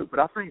promote, but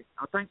I think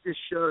this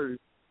show.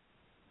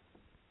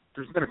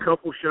 There's been a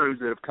couple shows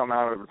that have come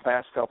out over the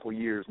past couple of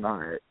years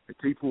now.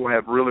 People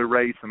have really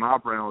raised some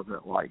eyebrows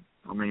at, like,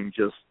 I mean,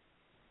 just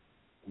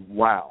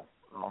wow.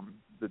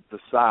 The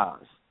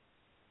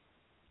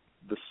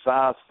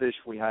size fish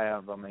we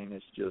have, I mean,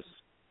 it's just,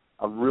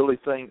 I really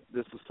think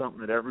this is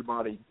something that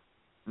everybody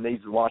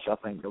needs to watch. I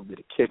think they'll get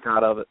a kick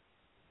out of it.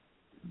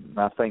 And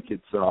I think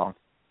it's, I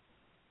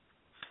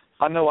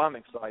know I'm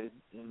excited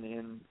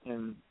in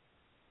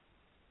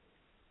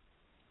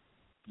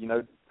you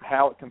know,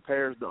 how it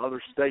compares to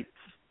other states.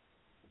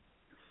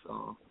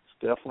 So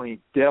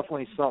it's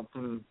definitely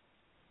something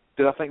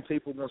that I think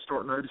people are going to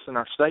start noticing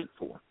our state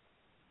for.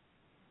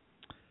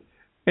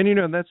 And, you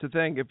know, that's the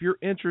thing. If you're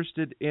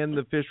interested in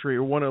the fishery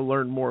or want to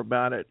learn more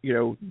about it, you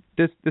know,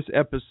 this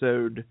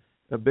episode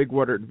of Big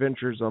Water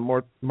Adventures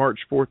on March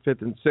 4th,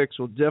 5th, and 6th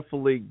will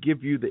definitely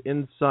give you the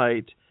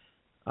insight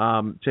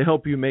to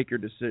help you make your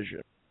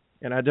decision.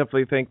 And I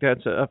definitely think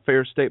that's a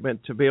fair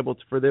statement to be able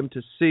to, for them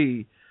to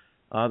see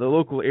the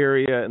local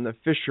area and the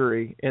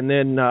fishery. And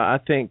then I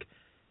think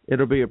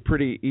it'll be a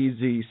pretty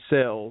easy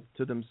sell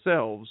to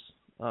themselves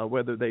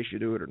whether they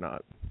should do it or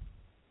not.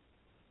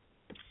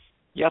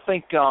 Yeah, I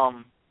think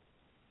I'm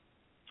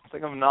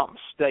not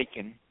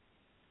mistaken,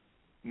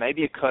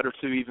 maybe a cut or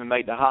two even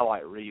made the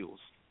highlight reels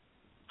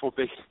for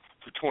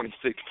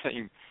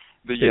 2016.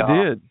 They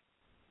did.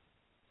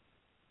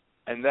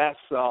 And that's,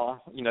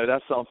 you know,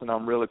 that's something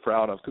I'm really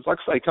proud of. Because, like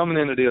I say, coming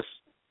into this,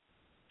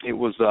 it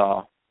was,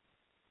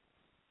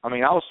 I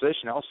mean, I was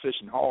fishing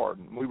hard,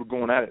 and we were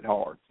going at it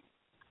hard.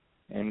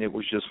 And it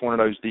was just one of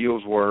those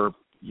deals where,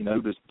 you know,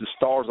 the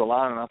stars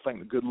aligned, and I think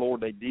the good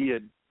Lord they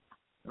did.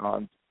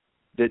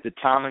 That the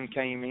timing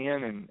came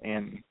in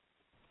and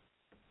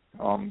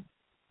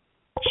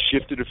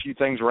shifted a few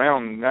things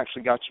around and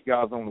actually got you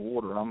guys on the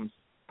water. I'm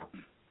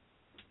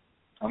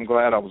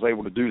glad I was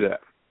able to do that.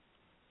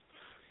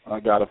 I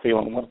got a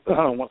feeling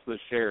once this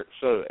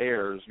show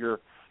airs, your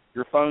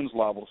phone's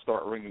liable to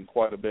start ringing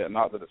quite a bit.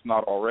 Not that it's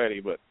not already,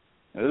 but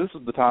you know, this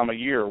is the time of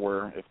year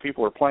where if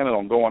people are planning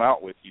on going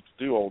out with you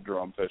to do old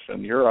drum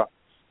fishing, you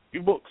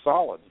book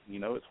solid. You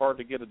know, it's hard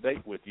to get a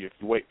date with you if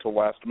you wait till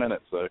last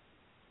minute. So,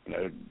 you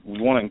know,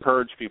 we want to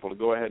encourage people to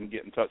go ahead and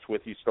get in touch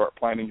with you, start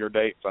planning your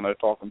dates. I know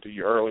talking to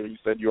you earlier, you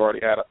said you already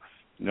had a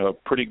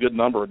pretty good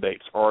number of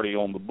dates already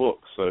on the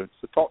books. So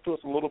talk to us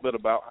a little bit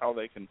about how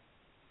they can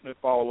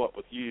follow up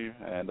with you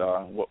and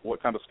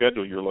what kind of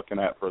schedule you're looking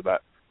at for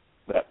that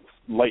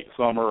late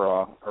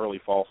summer, early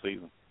fall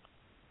season.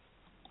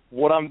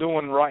 What I'm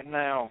doing right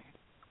now,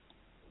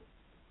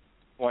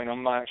 Wayne,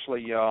 I'm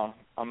actually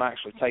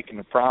taking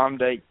the prime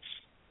dates,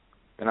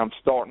 and I'm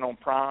starting on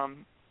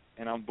prime,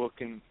 and I'm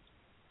booking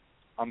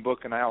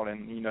out.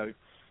 And, you know,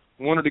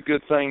 one of the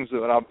good things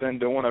that I've been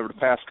doing over the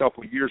past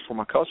couple of years for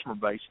my customer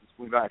base is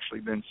we've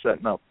actually been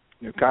setting up,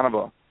 you know, kind of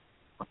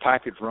a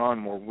package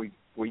run where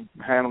we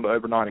handle the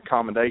overnight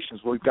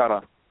accommodations. We've got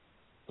a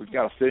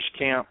fish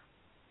camp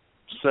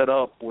set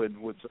up with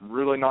some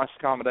really nice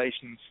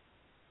accommodations.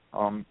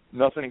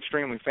 Nothing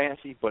extremely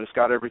fancy, but it's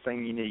got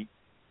everything you need.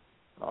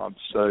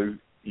 So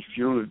if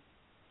you've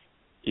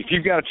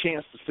got a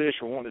chance to fish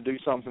or want to do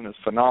something that's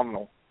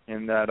phenomenal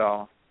in that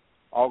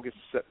August,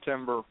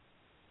 September,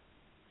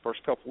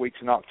 first couple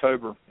weeks in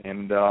October,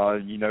 and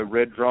you know,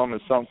 red drum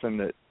is something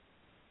that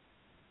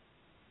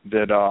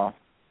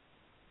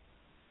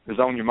is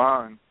on your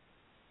mind,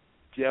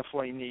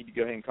 definitely need to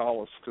go ahead and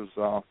call us because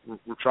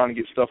we're trying to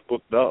get stuff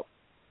booked up.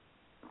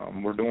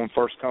 We're doing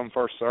first come,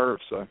 first serve.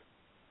 So,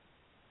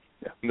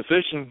 yeah. And the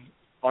fishing,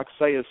 like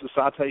I say, it's the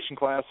citation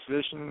class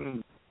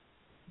fishing.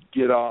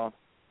 Get you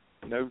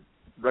know,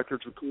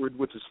 records recorded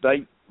with the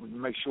state.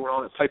 Make sure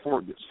all that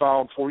paperwork gets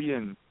filed for you.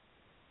 And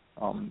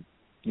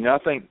you know,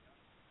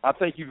 I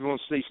think you're going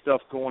to see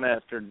stuff going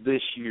after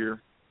this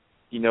year.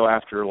 You know,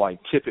 after like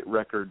tippet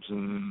records,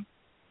 and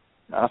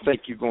I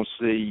think you're going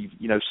to see,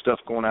 you know, stuff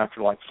going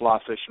after like fly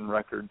fishing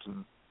records,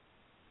 and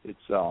it's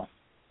you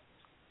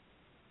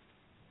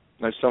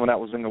know, some of that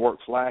was in the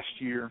works last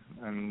year,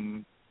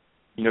 and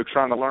you know,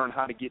 trying to learn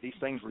how to get these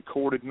things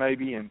recorded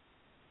maybe, and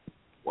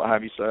what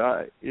have you.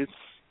 So it's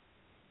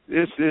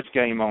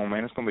game on,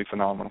 man. It's going to be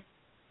phenomenal.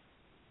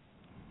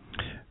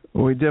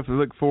 Well, we definitely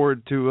look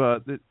forward to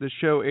the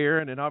show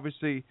airing, and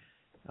obviously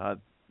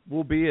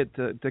we'll be at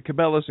the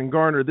Cabela's and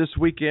Garner this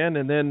weekend,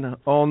 and then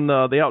on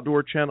the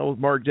Outdoor Channel with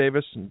Mark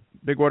Davis and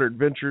Big Water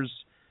Adventures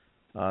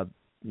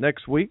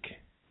next week.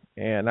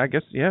 And I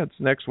guess, yeah, it's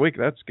next week.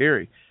 That's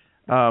scary.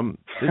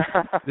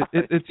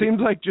 It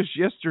seems like just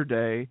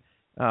yesterday.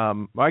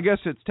 I guess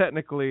it's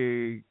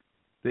technically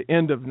the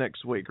end of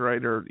next week,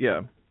 right? Or,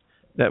 yeah,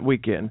 that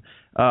weekend.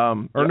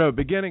 Or, yep. No,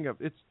 beginning of –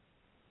 it's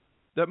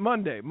that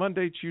Monday,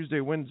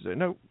 Tuesday, Wednesday.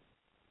 No,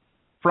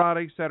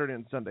 Friday, Saturday,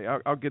 and Sunday.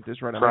 I'll get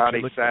this right.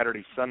 Friday,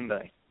 Saturday,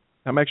 Sunday.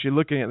 I'm actually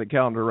looking at the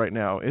calendar right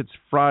now. It's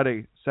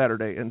Friday,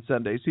 Saturday, and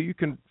Sunday. So you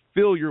can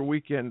fill your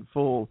weekend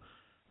full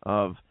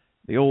of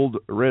the old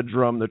red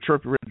drum, the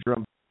trophy red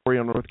drum,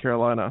 in North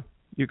Carolina.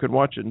 You can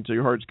watch it until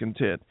your heart's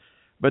content.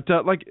 But,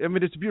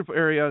 it's a beautiful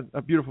area,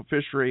 a beautiful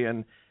fishery,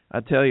 and I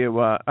tell you,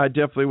 I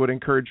definitely would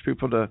encourage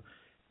people to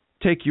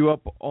take you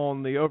up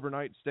on the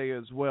overnight stay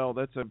as well.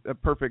 That's a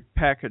perfect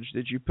package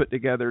that you put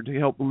together to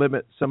help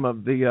limit some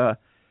of the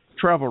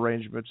travel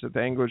arrangements that the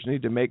anglers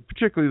need to make,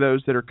 particularly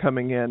those that are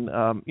coming in,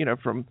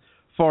 from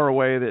far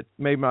away that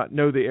may not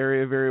know the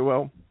area very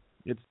well.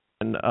 It's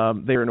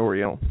there in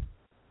Oriental.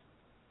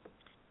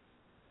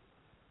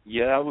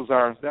 Yeah, that was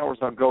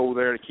our goal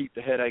there, to keep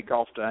the headache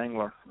off the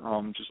angler.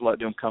 Just let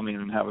them come in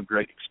and have a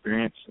great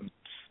experience. And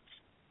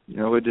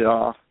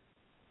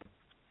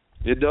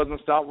it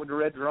doesn't stop with the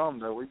red drum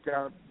though. We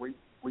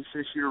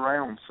fish year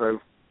round,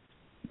 so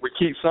we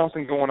keep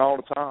something going all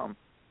the time.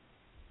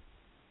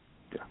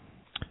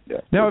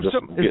 Yeah. Now,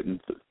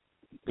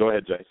 go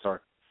ahead, Jay. Sorry.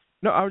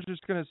 No, I was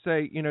just going to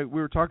say, we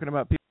were talking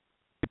about people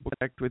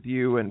connect with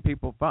you and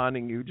people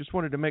finding you. Just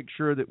wanted to make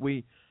sure that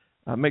we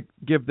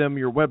give them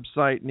your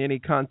website and any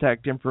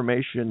contact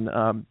information,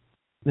 and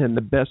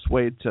the best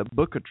way to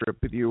book a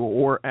trip with you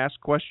or ask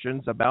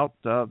questions about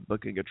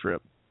booking a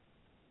trip.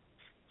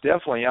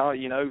 Definitely. I'll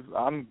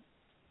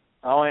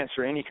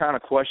answer any kind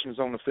of questions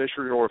on the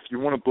fishery, or if you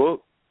want to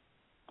book,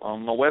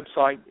 my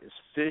website is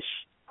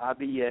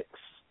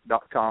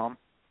FishIBX.com,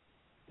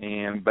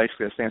 and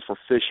basically it stands for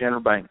Fish Inner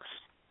Banks.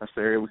 That's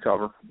the area we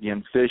cover.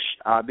 Again,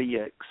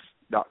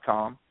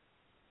 FishIBX.com.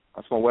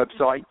 That's my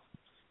website.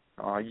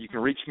 You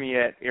can reach me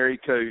at area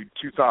code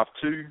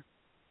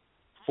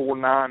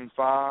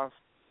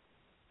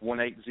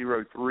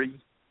 252-495-1803.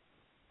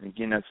 And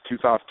again, that's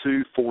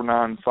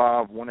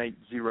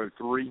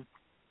 252-495-1803. You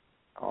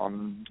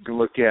can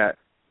look at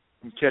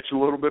and catch a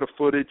little bit of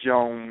footage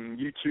on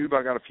YouTube.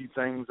 I got a few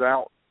things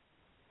out.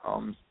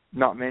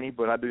 Not many,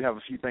 but I do have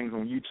a few things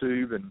on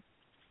YouTube and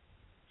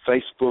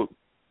Facebook.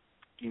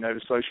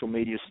 The social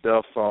media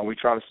stuff. We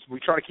try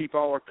to keep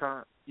all our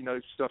current,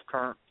 stuff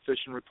current,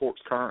 fishing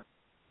reports current.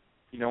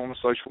 On the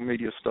social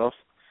media stuff.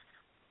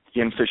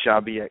 Again,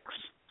 FishIBX.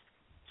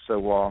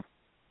 So,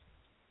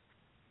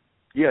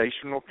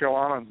 Eastern North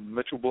Carolina,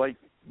 Mitchell Blake.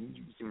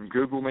 You can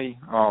Google me.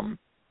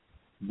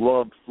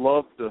 Love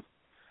to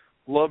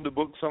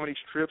book some of these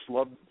trips.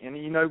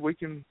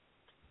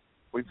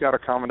 We've got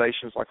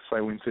accommodations. Like I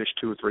say, we can fish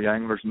 2 or 3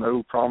 anglers,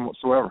 no problem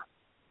whatsoever.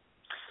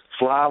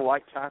 Fly,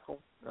 light tackle.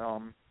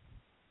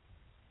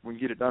 We can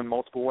get it done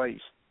multiple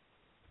ways.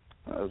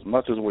 As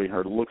much as we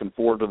are looking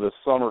forward to this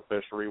summer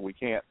fishery, we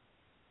can't,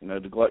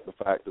 neglect the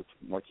fact that,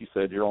 like you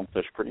said, you're on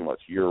fish pretty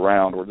much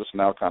year-round. We're just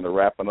now kind of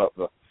wrapping up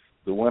the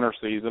winter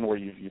season where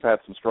you've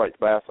had some striped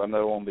bass, I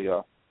know, on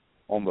the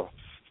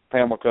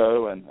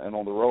Pamlico and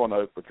on the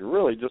Roanoke, but you're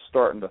really just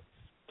starting to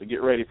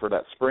get ready for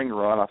that spring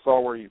run. I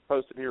saw where you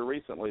posted here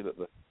recently that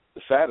the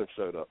shad have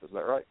showed up. Is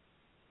that right?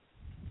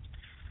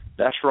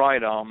 That's right.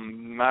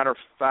 Matter of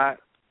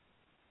fact,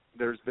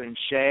 there's been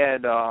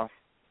shad,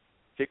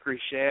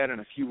 hickory shad,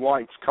 and a few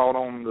whites caught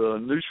on the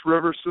Neuse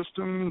River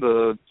system,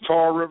 the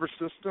Tar River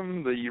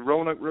system, the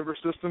Roanoke River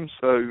system.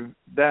 So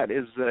that's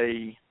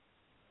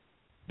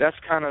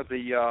kind of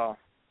the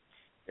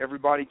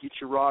everybody get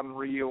your rod and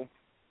reel.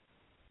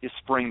 It's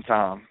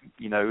springtime.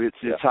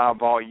 It's high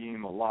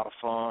volume, a lot of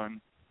fun.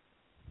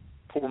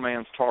 Poor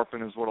man's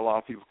tarpon is what a lot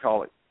of people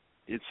call it.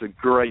 It's a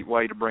great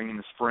way to bring in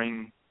the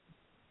spring.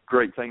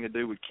 Great thing to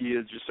do with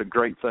kids. Just a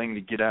great thing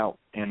to get out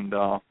and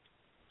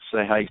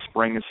say, hey,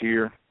 spring is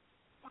here.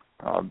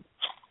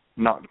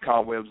 Knock the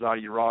cobwebs out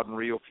of your rod and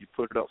reel if you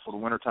put it up for the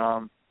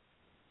wintertime.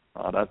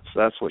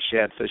 That's what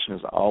shad fishing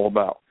is all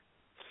about.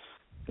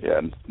 Yeah,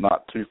 and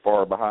not too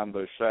far behind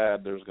those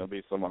shad, there's going to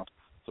be some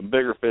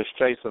bigger fish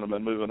chasing them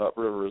and moving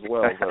upriver as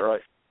well. Is that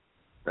right?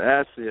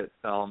 That's it.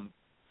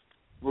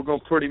 We're going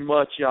to pretty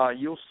much,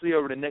 you'll see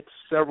over the next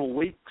several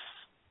weeks,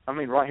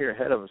 right here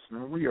ahead of us,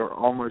 man, we are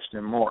almost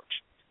in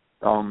March.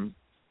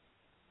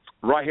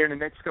 Right here in the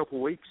next couple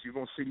of weeks, you're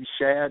going to see these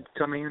shad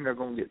come in. They're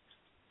going to get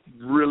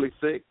really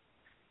thick.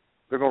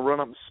 They're going to run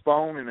up the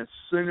spawn, and as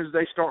soon as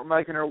they start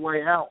making their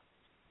way out,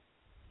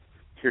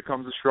 here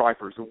comes the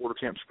stripers. The water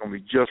temp's going to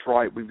be just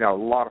right. We've got a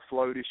lot of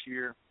flow this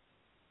year.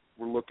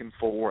 We're looking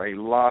for a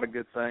lot of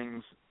good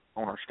things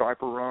on our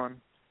striper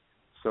run.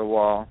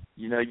 So,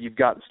 you've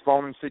got the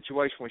spawning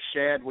situation with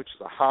shad, which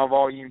is a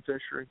high-volume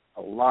fishery,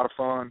 a lot of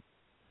fun.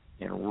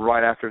 And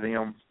right after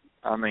them,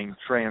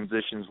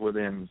 transitions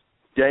within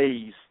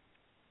days,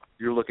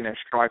 you're looking at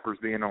stripers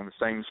being on the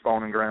same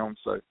spawning ground.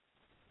 So,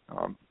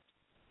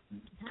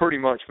 pretty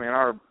much,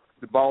 man,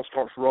 the ball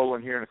starts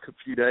rolling here in a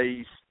few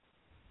days.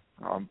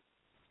 A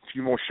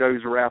few more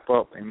shows to wrap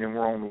up, and then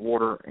we're on the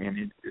water, and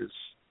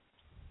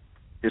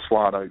it's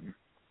wide open.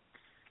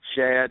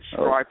 Shad,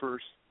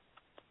 stripers,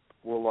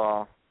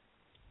 we'll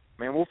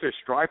fish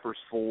stripers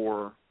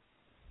for,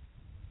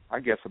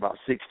 I guess, about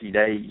 60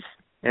 days.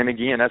 And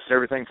again, that's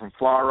everything from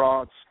fly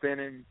rods,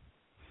 spinning.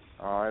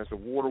 As the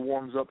water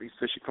warms up, these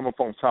fish will come up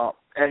on top.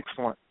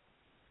 Excellent,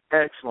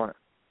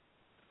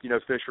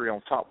 fishery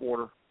on top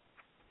water.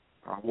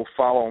 We'll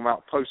follow them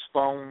out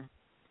post-spawn,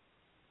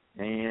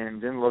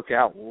 and then look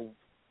out.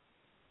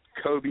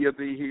 Kobe will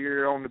be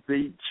here on the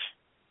beach.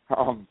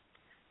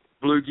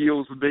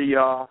 Bluegills will be,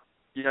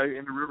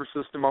 in the river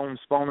system on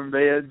spawning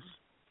beds.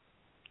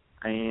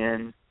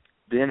 And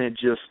then it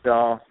just,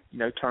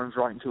 turns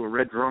right into a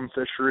red drum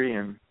fishery,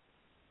 and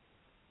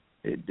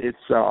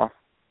it's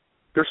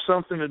there's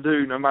something to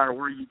do no matter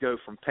where you go,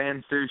 from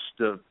panfish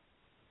to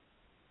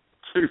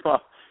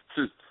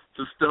to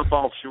stuff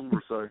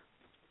offshore. So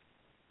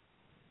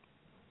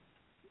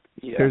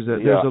yeah, there's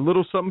a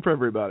little something for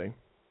everybody.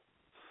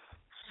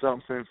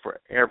 Something for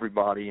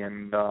everybody,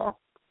 and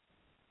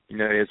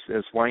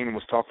as Wayne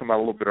was talking about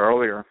a little bit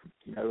earlier,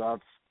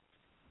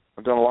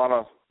 I've done a lot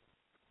of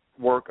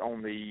work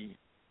on the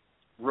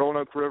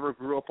Roanoke River.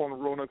 Grew up on the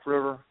Roanoke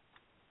River.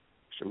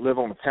 I live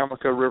on the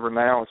Pamlico River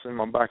now. It's in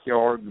my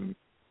backyard, and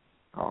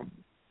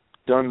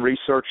done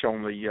research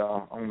on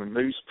the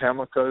Moose,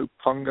 Pamlico,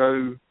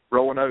 Pungo,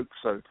 Roanoke.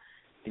 So,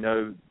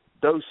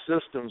 those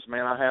systems,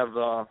 man, I have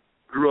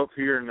grew up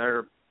here, and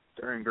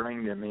they're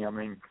ingrained in me. I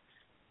mean,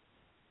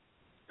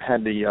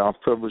 had the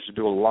privilege to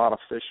do a lot of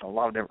fishing, a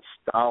lot of different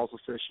styles of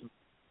fishing,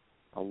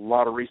 a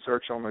lot of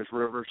research on those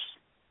rivers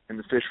and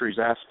the fisheries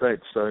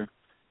aspect. So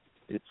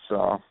it's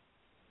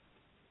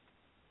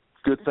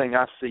good thing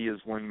I see is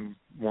when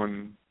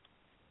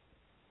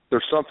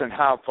there's something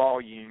high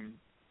volume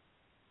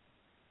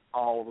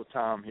all the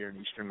time here in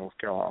eastern North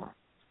Carolina.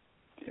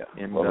 Yeah.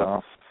 And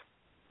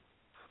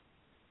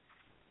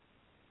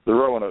the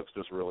Roanoke's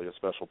just really a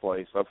special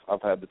place.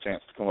 I've had the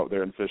chance to come up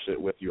there and fish it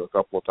with you a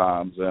couple of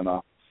times, and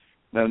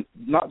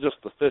not just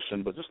the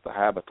fishing, but just the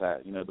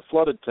habitat. The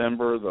flooded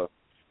timber,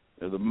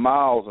 the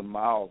miles and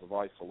miles of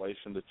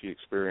isolation that you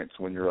experience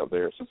when you're up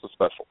there. It's just a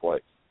special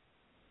place.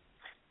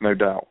 No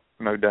doubt.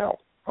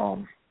 A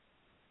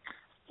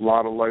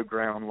lot of low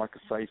ground, like I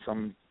say.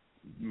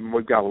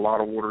 We've got a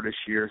lot of water this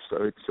year,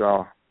 so it's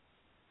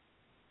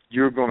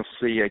you're going to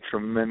see a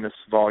tremendous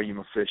volume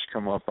of fish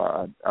come up.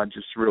 I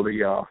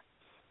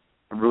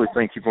really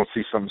think you're going to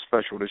see something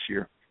special this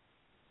year.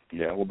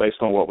 Yeah, well, based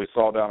on what we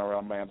saw down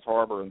around Mans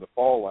Harbor in the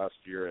fall last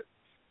year,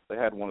 they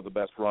had one of the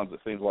best runs,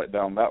 it seems like,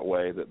 down that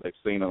way that they've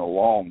seen in a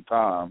long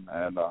time.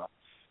 And,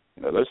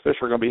 those fish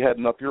are going to be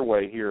heading up your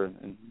way here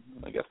in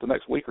I guess, the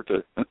next week or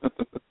two.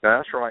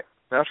 That's right.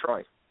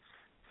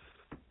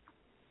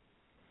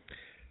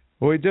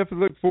 Well, we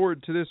definitely look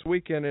forward to this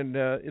weekend, and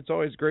it's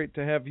always great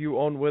to have you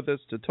on with us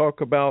to talk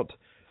about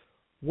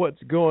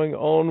what's going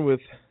on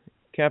with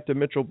Captain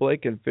Mitchell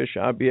Blake and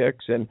FishIBX,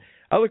 and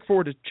I look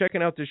forward to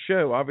checking out the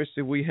show.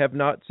 Obviously, we have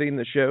not seen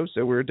the show,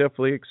 so we're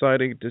definitely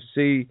excited to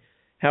see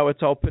how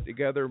it's all put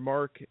together.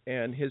 Mark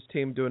and his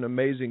team do an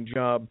amazing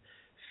job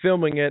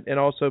filming it and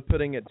also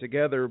putting it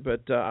together,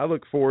 but I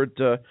look forward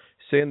to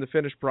seeing the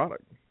finished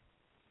product.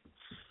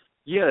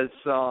 Yeah,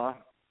 it's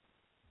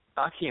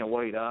I can't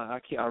wait. I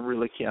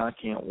really can't. I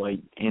can't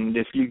wait. And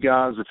if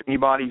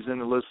anybody's in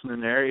the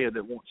listening area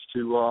that wants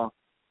to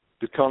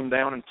come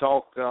down and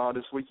talk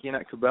this weekend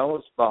at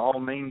Cabela's, by all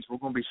means, we're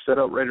going to be set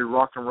up, ready to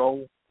rock and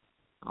roll.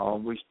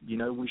 We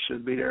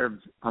should be there.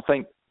 I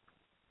think,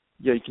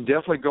 you can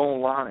definitely go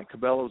online at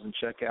Cabela's and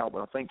check out.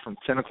 But I think from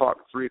 10 o'clock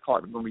to 3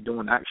 o'clock, we're going to be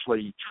doing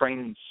actually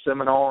training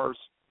seminars.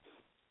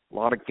 A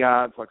lot of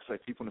guides, like I say,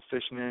 people in the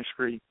fishing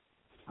industry.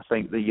 I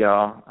think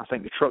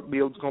the truck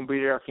build's going to be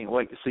there. I can't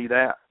wait to see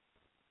that.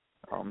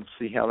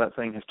 See how that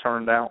thing has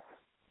turned out.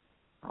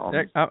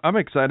 I'm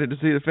excited to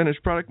see the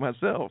finished product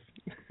myself.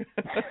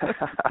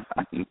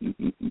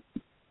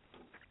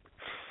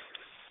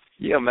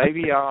 Yeah,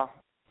 maybe.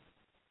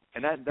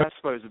 And that's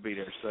supposed to be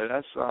there. So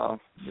that's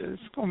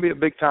it's going to be a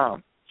big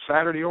time.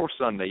 Saturday or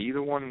Sunday, either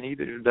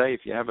day.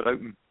 If you have it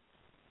open,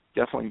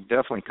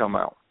 definitely come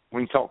out.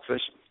 We can talk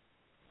fishing.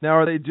 Now,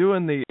 are they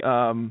doing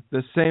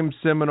the same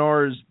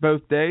seminars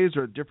both days,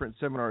 or different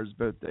seminars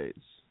both days?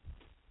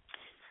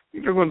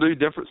 They're going to do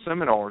different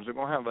seminars. They're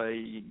going to have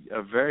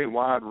a very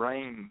wide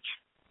range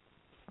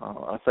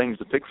of things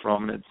to pick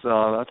from. And it's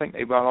I think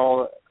they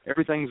about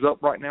everything's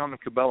up right now on the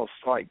Cabela's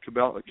site,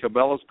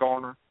 Cabela's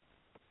Garner.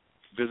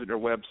 Visit their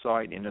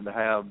website, and then they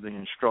have the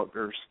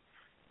instructors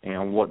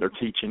and what they're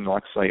teaching.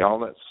 Like I say, all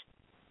that's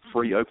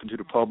free, open to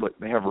the public.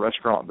 They have a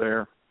restaurant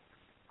there.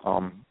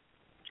 Come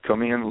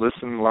in,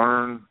 listen,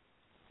 learn.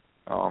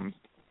 They're going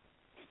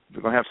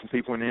to have some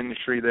people in the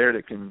industry there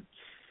that can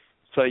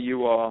tell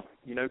you,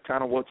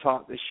 kind of what's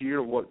hot this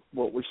year, what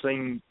we've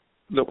seen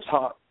that was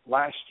hot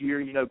last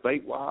year,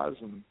 bait-wise,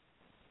 and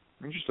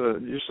just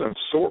an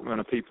assortment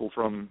of people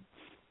from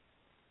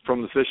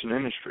the fishing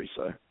industry.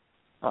 So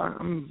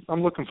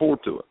I'm looking forward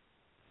to it.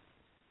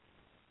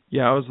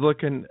 Yeah, I was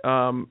looking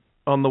on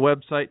the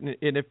website,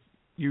 and if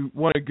you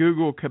want to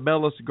Google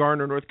Cabela's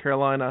Garner, North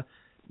Carolina,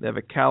 they have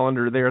a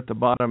calendar there at the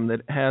bottom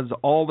that has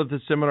all of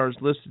the seminars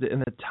listed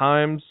and the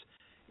times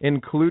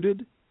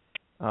included.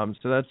 So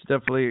that's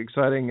definitely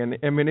exciting. And,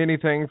 I mean,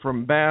 anything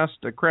from bass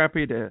to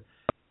crappie to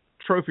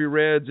trophy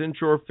reds,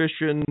 inshore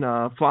fishing,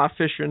 fly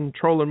fishing,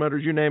 trolling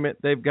motors, you name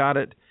it, they've got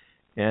it.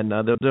 And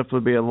there'll definitely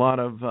be a lot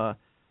of,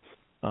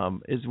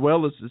 as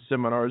well as the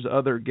seminars,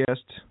 other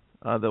guests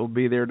that will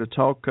be there to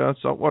talk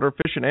saltwater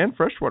fishing and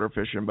freshwater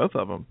fishing, both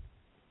of them.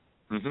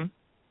 Mm-hmm.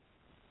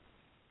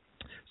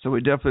 So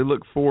we definitely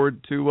look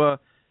forward to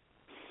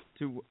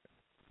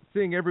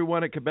seeing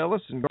everyone at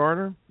Cabela's and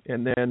Garner.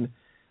 And then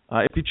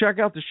if you check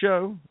out the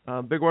show,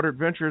 Big Water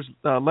Adventures,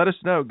 let us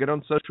know. Get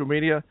on social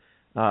media.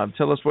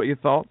 Tell us what you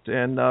thought.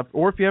 And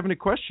or if you have any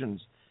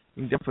questions,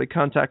 you can definitely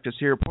contact us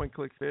here at Point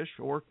Click Fish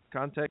or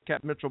contact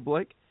Captain Mitchell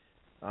Blake.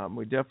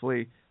 We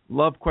definitely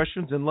love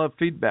questions and love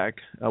feedback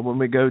when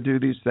we go do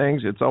these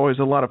things. It's always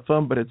a lot of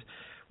fun, but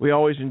we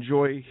always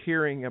enjoy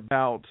hearing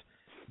about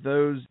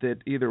those that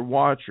either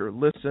watch or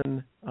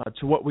listen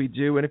to what we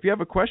do. And if you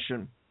have a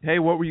question, hey,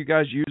 what were you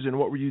guys using?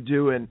 What were you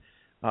doing?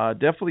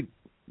 Definitely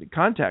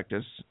contact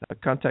us.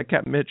 Contact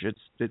Captain Mitch.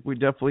 We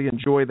definitely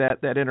enjoy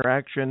that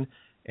interaction.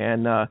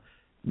 And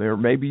or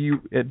maybe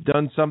you have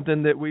done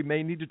something that we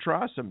may need to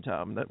try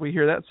sometime. That we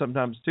hear that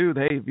sometimes too.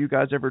 Hey, have you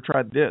guys ever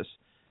tried this?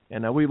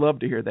 And we love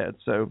to hear that.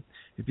 So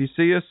if you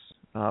see us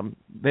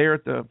there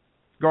at the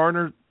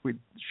Garner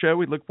show,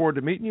 we look forward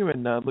to meeting you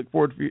and look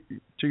forward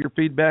to your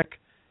feedback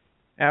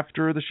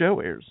after the show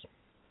airs.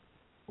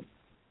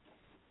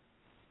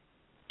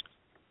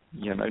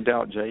 Yeah, no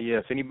doubt, Jay. Yeah,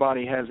 if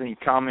anybody has any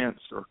comments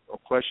or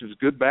questions,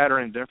 good, bad, or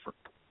indifferent,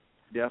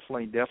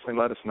 definitely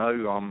let us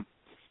know.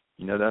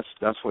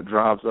 That's what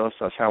drives us.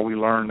 That's how we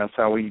learn. That's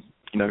how we,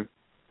 learn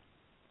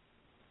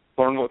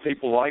what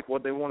people like,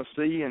 what they want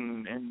to see,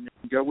 and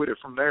go with it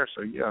from there.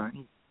 So, yeah,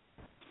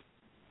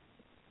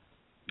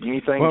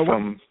 anything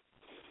from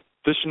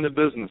fishing to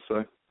business.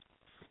 So,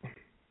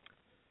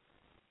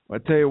 I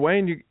tell you,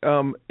 Wayne,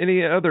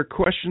 any other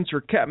questions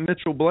for Captain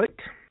Mitchell Blake?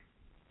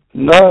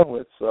 No,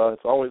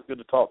 it's always good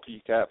to talk to you,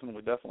 Captain.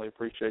 We definitely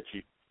appreciate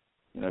you,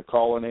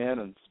 calling in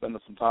and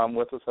spending some time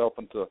with us,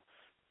 helping to,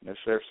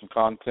 share some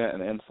content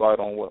and insight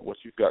on what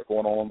you've got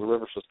going on the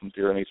river systems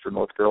here in eastern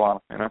North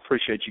Carolina. And I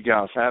appreciate you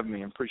guys having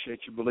me, and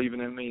appreciate you believing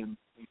in me and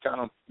kind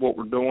of what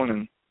we're doing.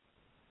 And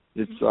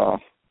it's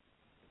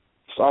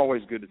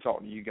always good to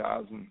talk to you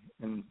guys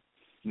and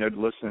the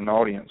listening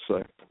audience.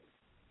 So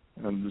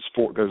the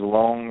sport goes a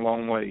long,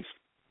 long ways.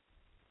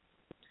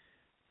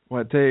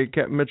 Well, I tell you,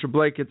 Captain Mitchell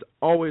Blake, it's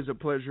always a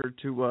pleasure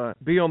to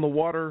be on the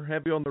water,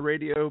 have you on the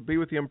radio, be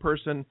with you in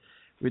person.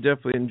 We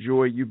definitely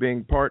enjoy you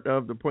being part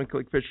of the Point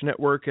Click Fish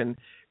Network and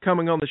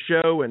coming on the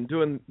show and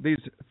doing these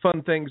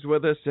fun things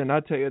with us. And I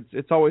tell you,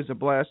 it's always a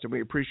blast, and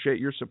we appreciate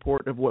your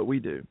support of what we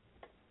do.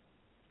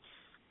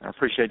 I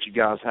appreciate you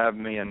guys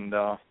having me, and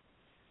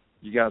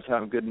you guys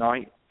have a good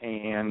night.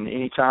 And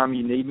anytime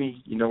you need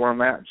me, you know where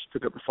I'm at. Just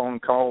pick up the phone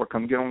and call or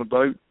come get on the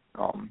boat.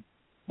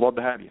 Love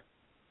to have you.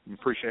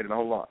 Appreciate it a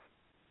whole lot.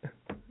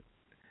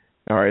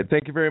 All right.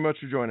 Thank you very much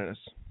for joining us.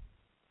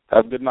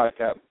 Have a good night,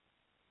 Captain.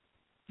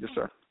 Yes,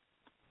 sir.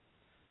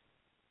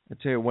 I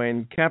tell you,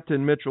 Wayne,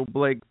 Captain Mitchell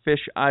Blake,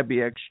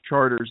 FishIBX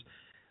Charters.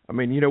 I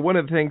mean, one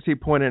of the things he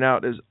pointed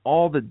out is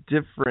all the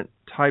different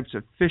types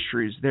of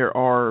fisheries there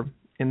are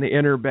in the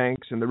inner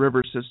banks and the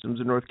river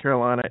systems in North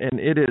Carolina, and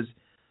it is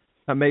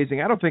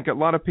amazing. I don't think a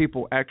lot of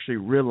people actually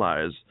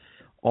realize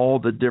all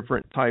the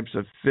different types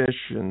of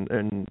fish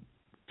and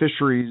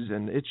fisheries,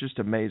 and it's just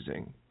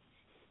amazing.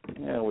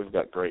 Yeah, we've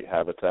got great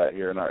habitat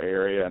here in our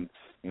area, and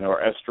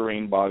our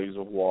estuarine bodies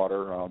of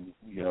water,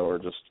 are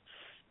just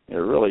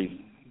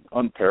really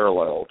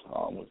unparalleled.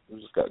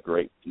 We've just got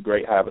great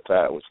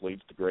habitat, which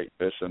leads to great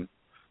fishing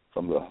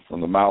from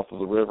the mouth of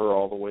the river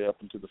all the way up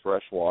into the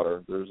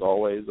freshwater. There's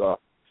always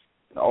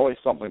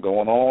something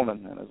going on,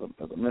 and as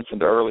I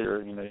mentioned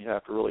earlier, you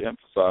have to really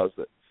emphasize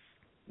that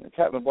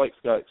Captain Blake's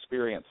got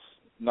experience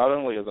not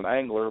only as an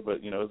angler, but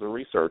as a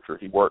researcher.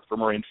 He worked for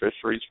Marine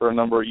Fisheries for a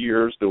number of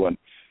years, doing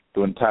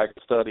tag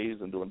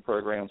studies and doing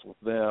programs with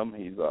them.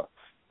 He was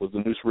the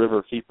Neuse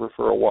River keeper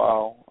for a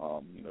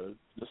while.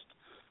 Just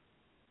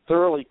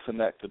thoroughly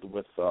connected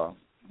with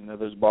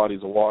those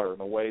bodies of water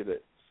in a way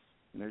that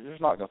you're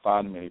just not going to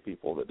find many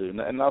people that do.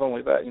 And not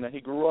only that,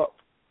 he grew up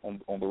on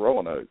the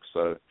Roanoke,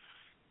 so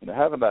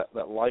having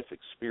that life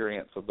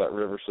experience of that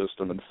river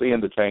system and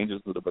seeing the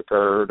changes that have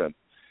occurred, and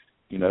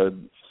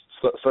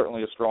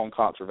certainly a strong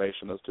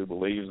conservationist who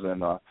believes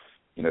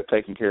in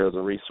taking care of the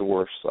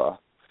resource.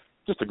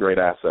 Just a great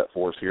asset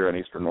for us here in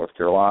eastern North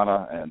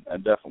Carolina,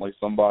 and definitely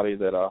somebody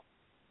that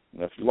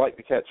if you like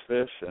to catch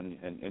fish and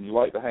you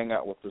like to hang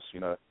out with this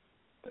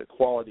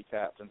quality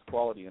captains,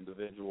 quality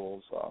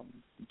individuals,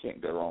 you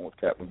can't go wrong with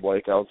Captain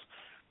Blake. I was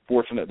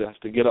fortunate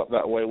to get up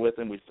that way with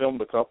him. We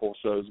filmed a couple of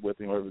shows with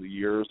him over the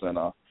years, and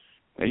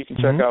you can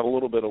check out a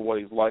little bit of what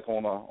he's like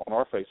on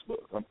our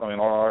Facebook. On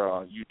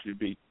our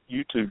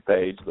YouTube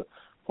page, the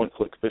Point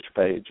Click Fish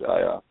page.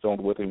 I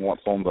filmed with him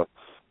once on the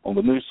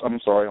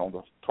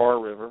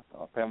Tar River,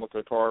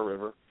 Pamlico Tar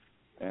River,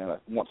 and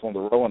once on the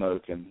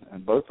Roanoke,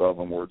 and both of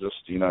them were just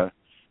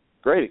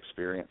great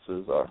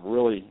experiences.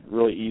 Really,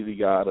 really easy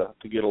guy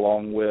to get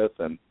along with,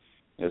 and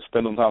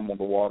spending time on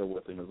the water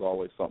with him is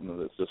always something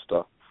that's just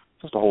a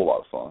whole lot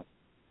of fun.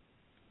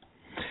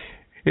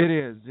 It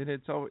is, and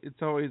it's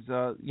always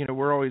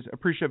we're always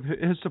appreciative of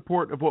his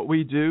support of what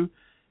we do,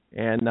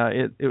 and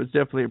it was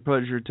definitely a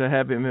pleasure to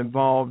have him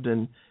involved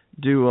and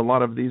do a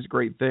lot of these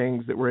great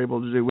things that we're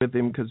able to do with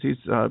him, because he's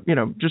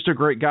just a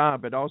great guy,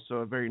 but also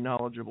a very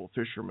knowledgeable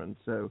fisherman.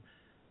 So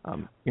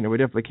we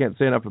definitely can't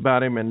say enough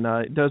about him, and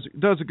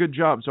does a good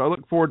job. So I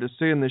look forward to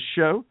seeing this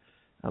show,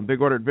 Big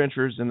Water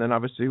Adventures, and then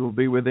obviously we'll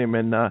be with him.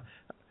 And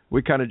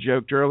we kind of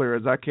joked earlier,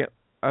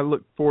 I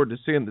look forward to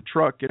seeing the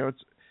truck.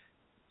 It's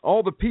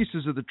all the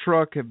pieces of the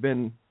truck have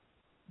been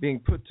being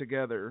put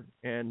together,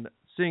 and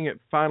seeing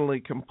it finally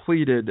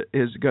completed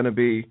is going to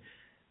be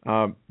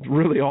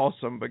really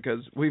awesome because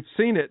we've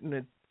seen it and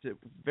it's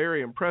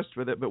very impressed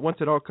with it. But once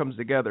it all comes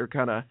together,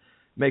 kind of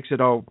makes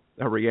it all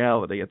a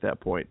reality at that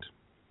point.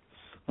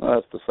 Well,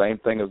 that's the same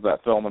thing as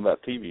that film and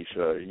that TV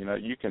show. You know,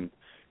 you can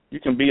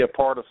be a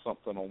part of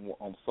something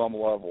on some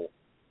level,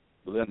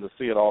 but then to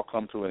see it all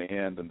come to an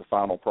end and the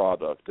final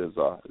product is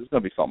going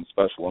to be something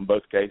special in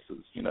both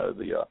cases. You know,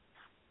 the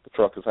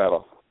truck has had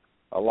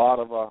a lot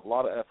of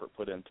effort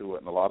put into it,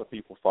 and a lot of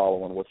people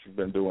following what you've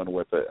been doing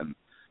with it, and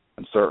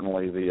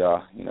certainly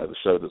the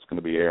show that's going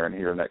to be airing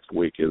here next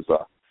week is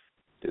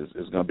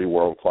going to be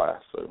world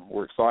class. So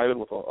we're excited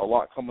with a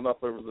lot coming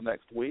up over the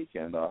next week,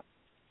 and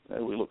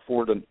we look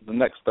forward to the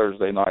next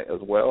Thursday night as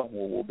well,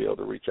 where we'll be able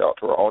to reach out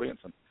to our audience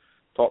and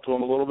talk to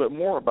them a little bit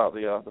more about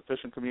the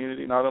fishing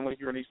community, not only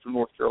here in Eastern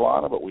North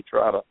Carolina, but we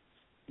try to,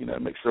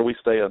 make sure we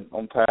stay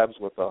on tabs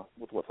with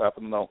what's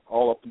happening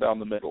all up and down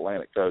the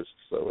Mid-Atlantic coast.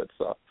 So it's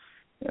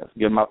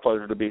again my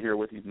pleasure to be here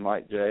with you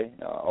tonight, Jay.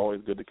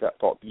 Always good to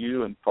talk to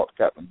you and talk to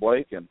Captain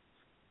Blake, and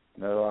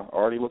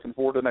already looking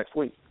forward to next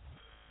week.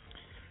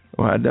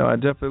 Well, I know I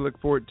definitely look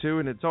forward to,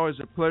 and it's always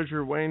a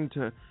pleasure, Wayne,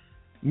 to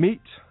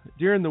meet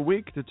during the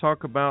week to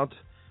talk about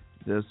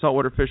the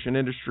saltwater fishing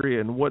industry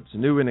and what's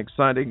new and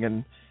exciting,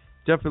 and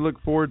definitely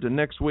look forward to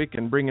next week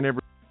and bringing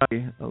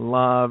everybody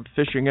live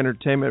fishing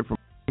entertainment from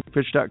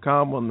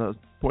PointClickFish.com on the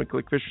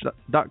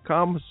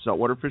PointClickFish.com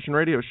Saltwater Fishing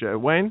Radio Show.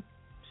 Wayne,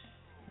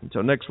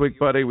 until next week,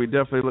 buddy, we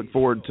definitely look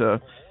forward to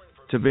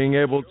being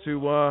able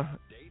to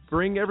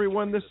bring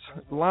everyone this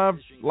live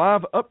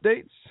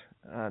updates.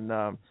 And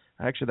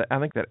actually, I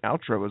think that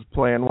outro was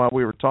playing while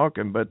we were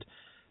talking, but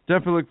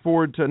definitely look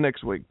forward to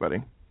next week, buddy.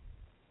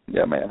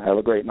 Yeah, man. Have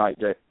a great night,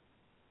 Jay.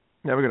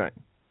 Have a good night.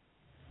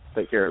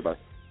 Take care, everybody.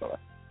 Bye-bye.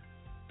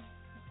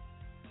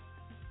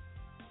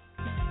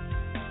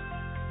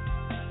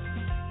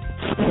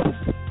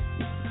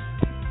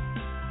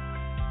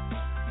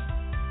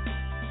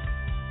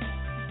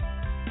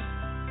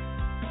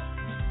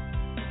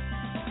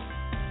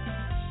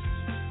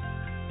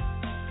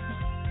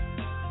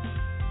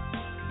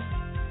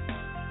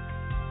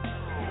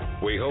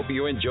 We hope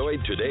you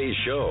enjoyed today's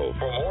show.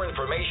 For more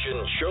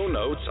information, show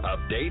notes,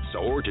 updates,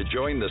 or to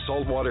join the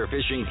saltwater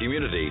fishing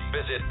community,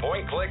 visit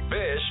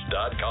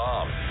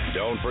PointClickFish.com.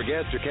 Don't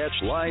forget to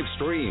catch live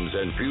streams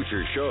and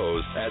future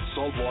shows at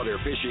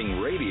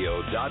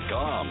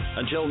saltwaterfishingradio.com.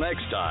 Until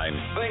next time,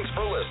 thanks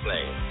for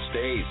listening.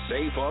 Stay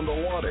safe on the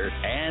water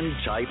and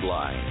tight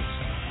lines.